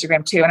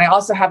Instagram too. And I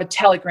also have a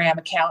Telegram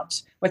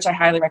account, which I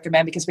highly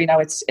recommend because we know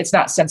it's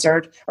not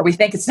censored, or we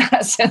think it's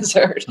not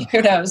censored.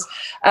 Who knows?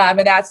 And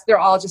they're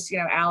all just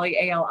Allie,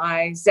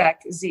 ALI, Zeck,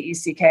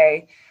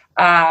 ZECK.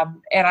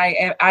 And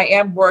I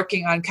am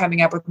working on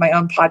coming up with my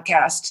own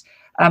podcast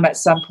at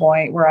some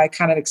point, where I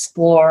kind of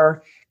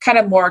explore kind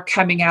of more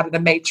coming out of the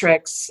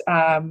matrix,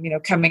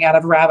 coming out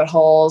of rabbit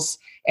holes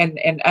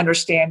and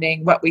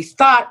understanding what we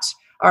thought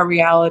our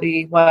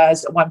reality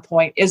was at one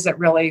point isn't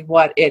really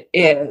what it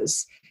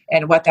is,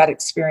 and what that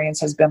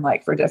experience has been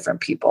like for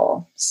different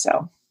people.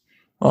 So,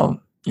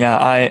 well, Yeah,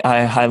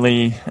 I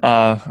highly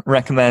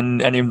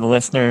recommend any of the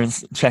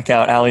listeners check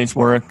out Allie's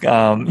work.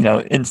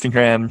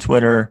 Instagram,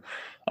 Twitter.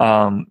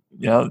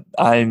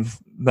 I've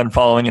been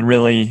following and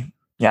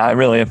I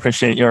really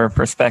appreciate your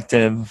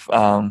perspective,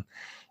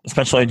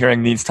 especially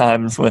during these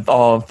times with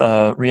all of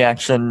the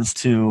reactions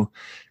to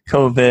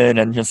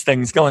COVID and just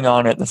things going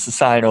on at the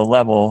societal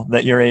level,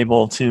 that you're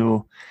able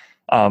to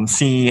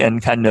see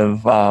and kind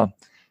of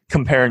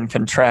compare and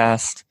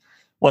contrast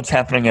what's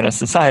happening at a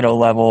societal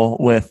level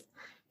with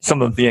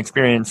some of the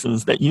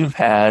experiences that you've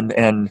had,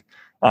 and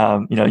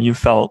you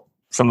felt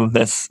some of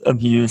this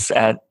abuse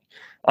at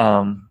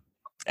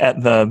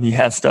the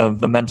behest of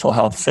the mental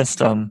health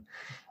system.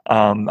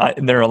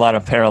 There are a lot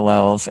of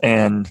parallels,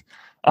 and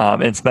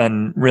it's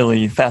been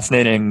really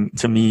fascinating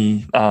to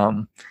me,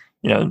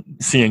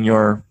 seeing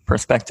your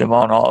perspective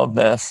on all of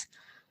this.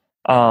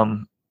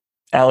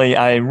 Allie,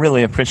 I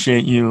really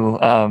appreciate you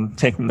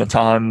taking the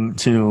time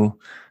to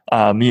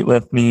meet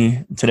with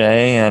me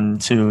today and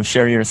to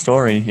share your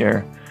story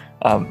here.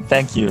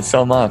 Thank you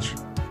so much.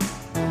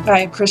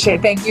 I appreciate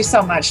it. Thank you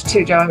so much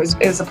too, Joe.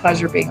 It was a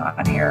pleasure being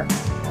on here.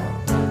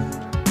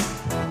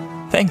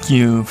 Thank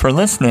you for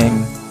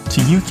listening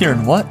to You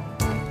Cured What?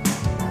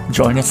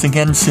 Join us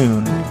again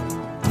soon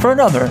for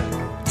another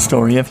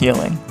Story of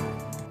Healing.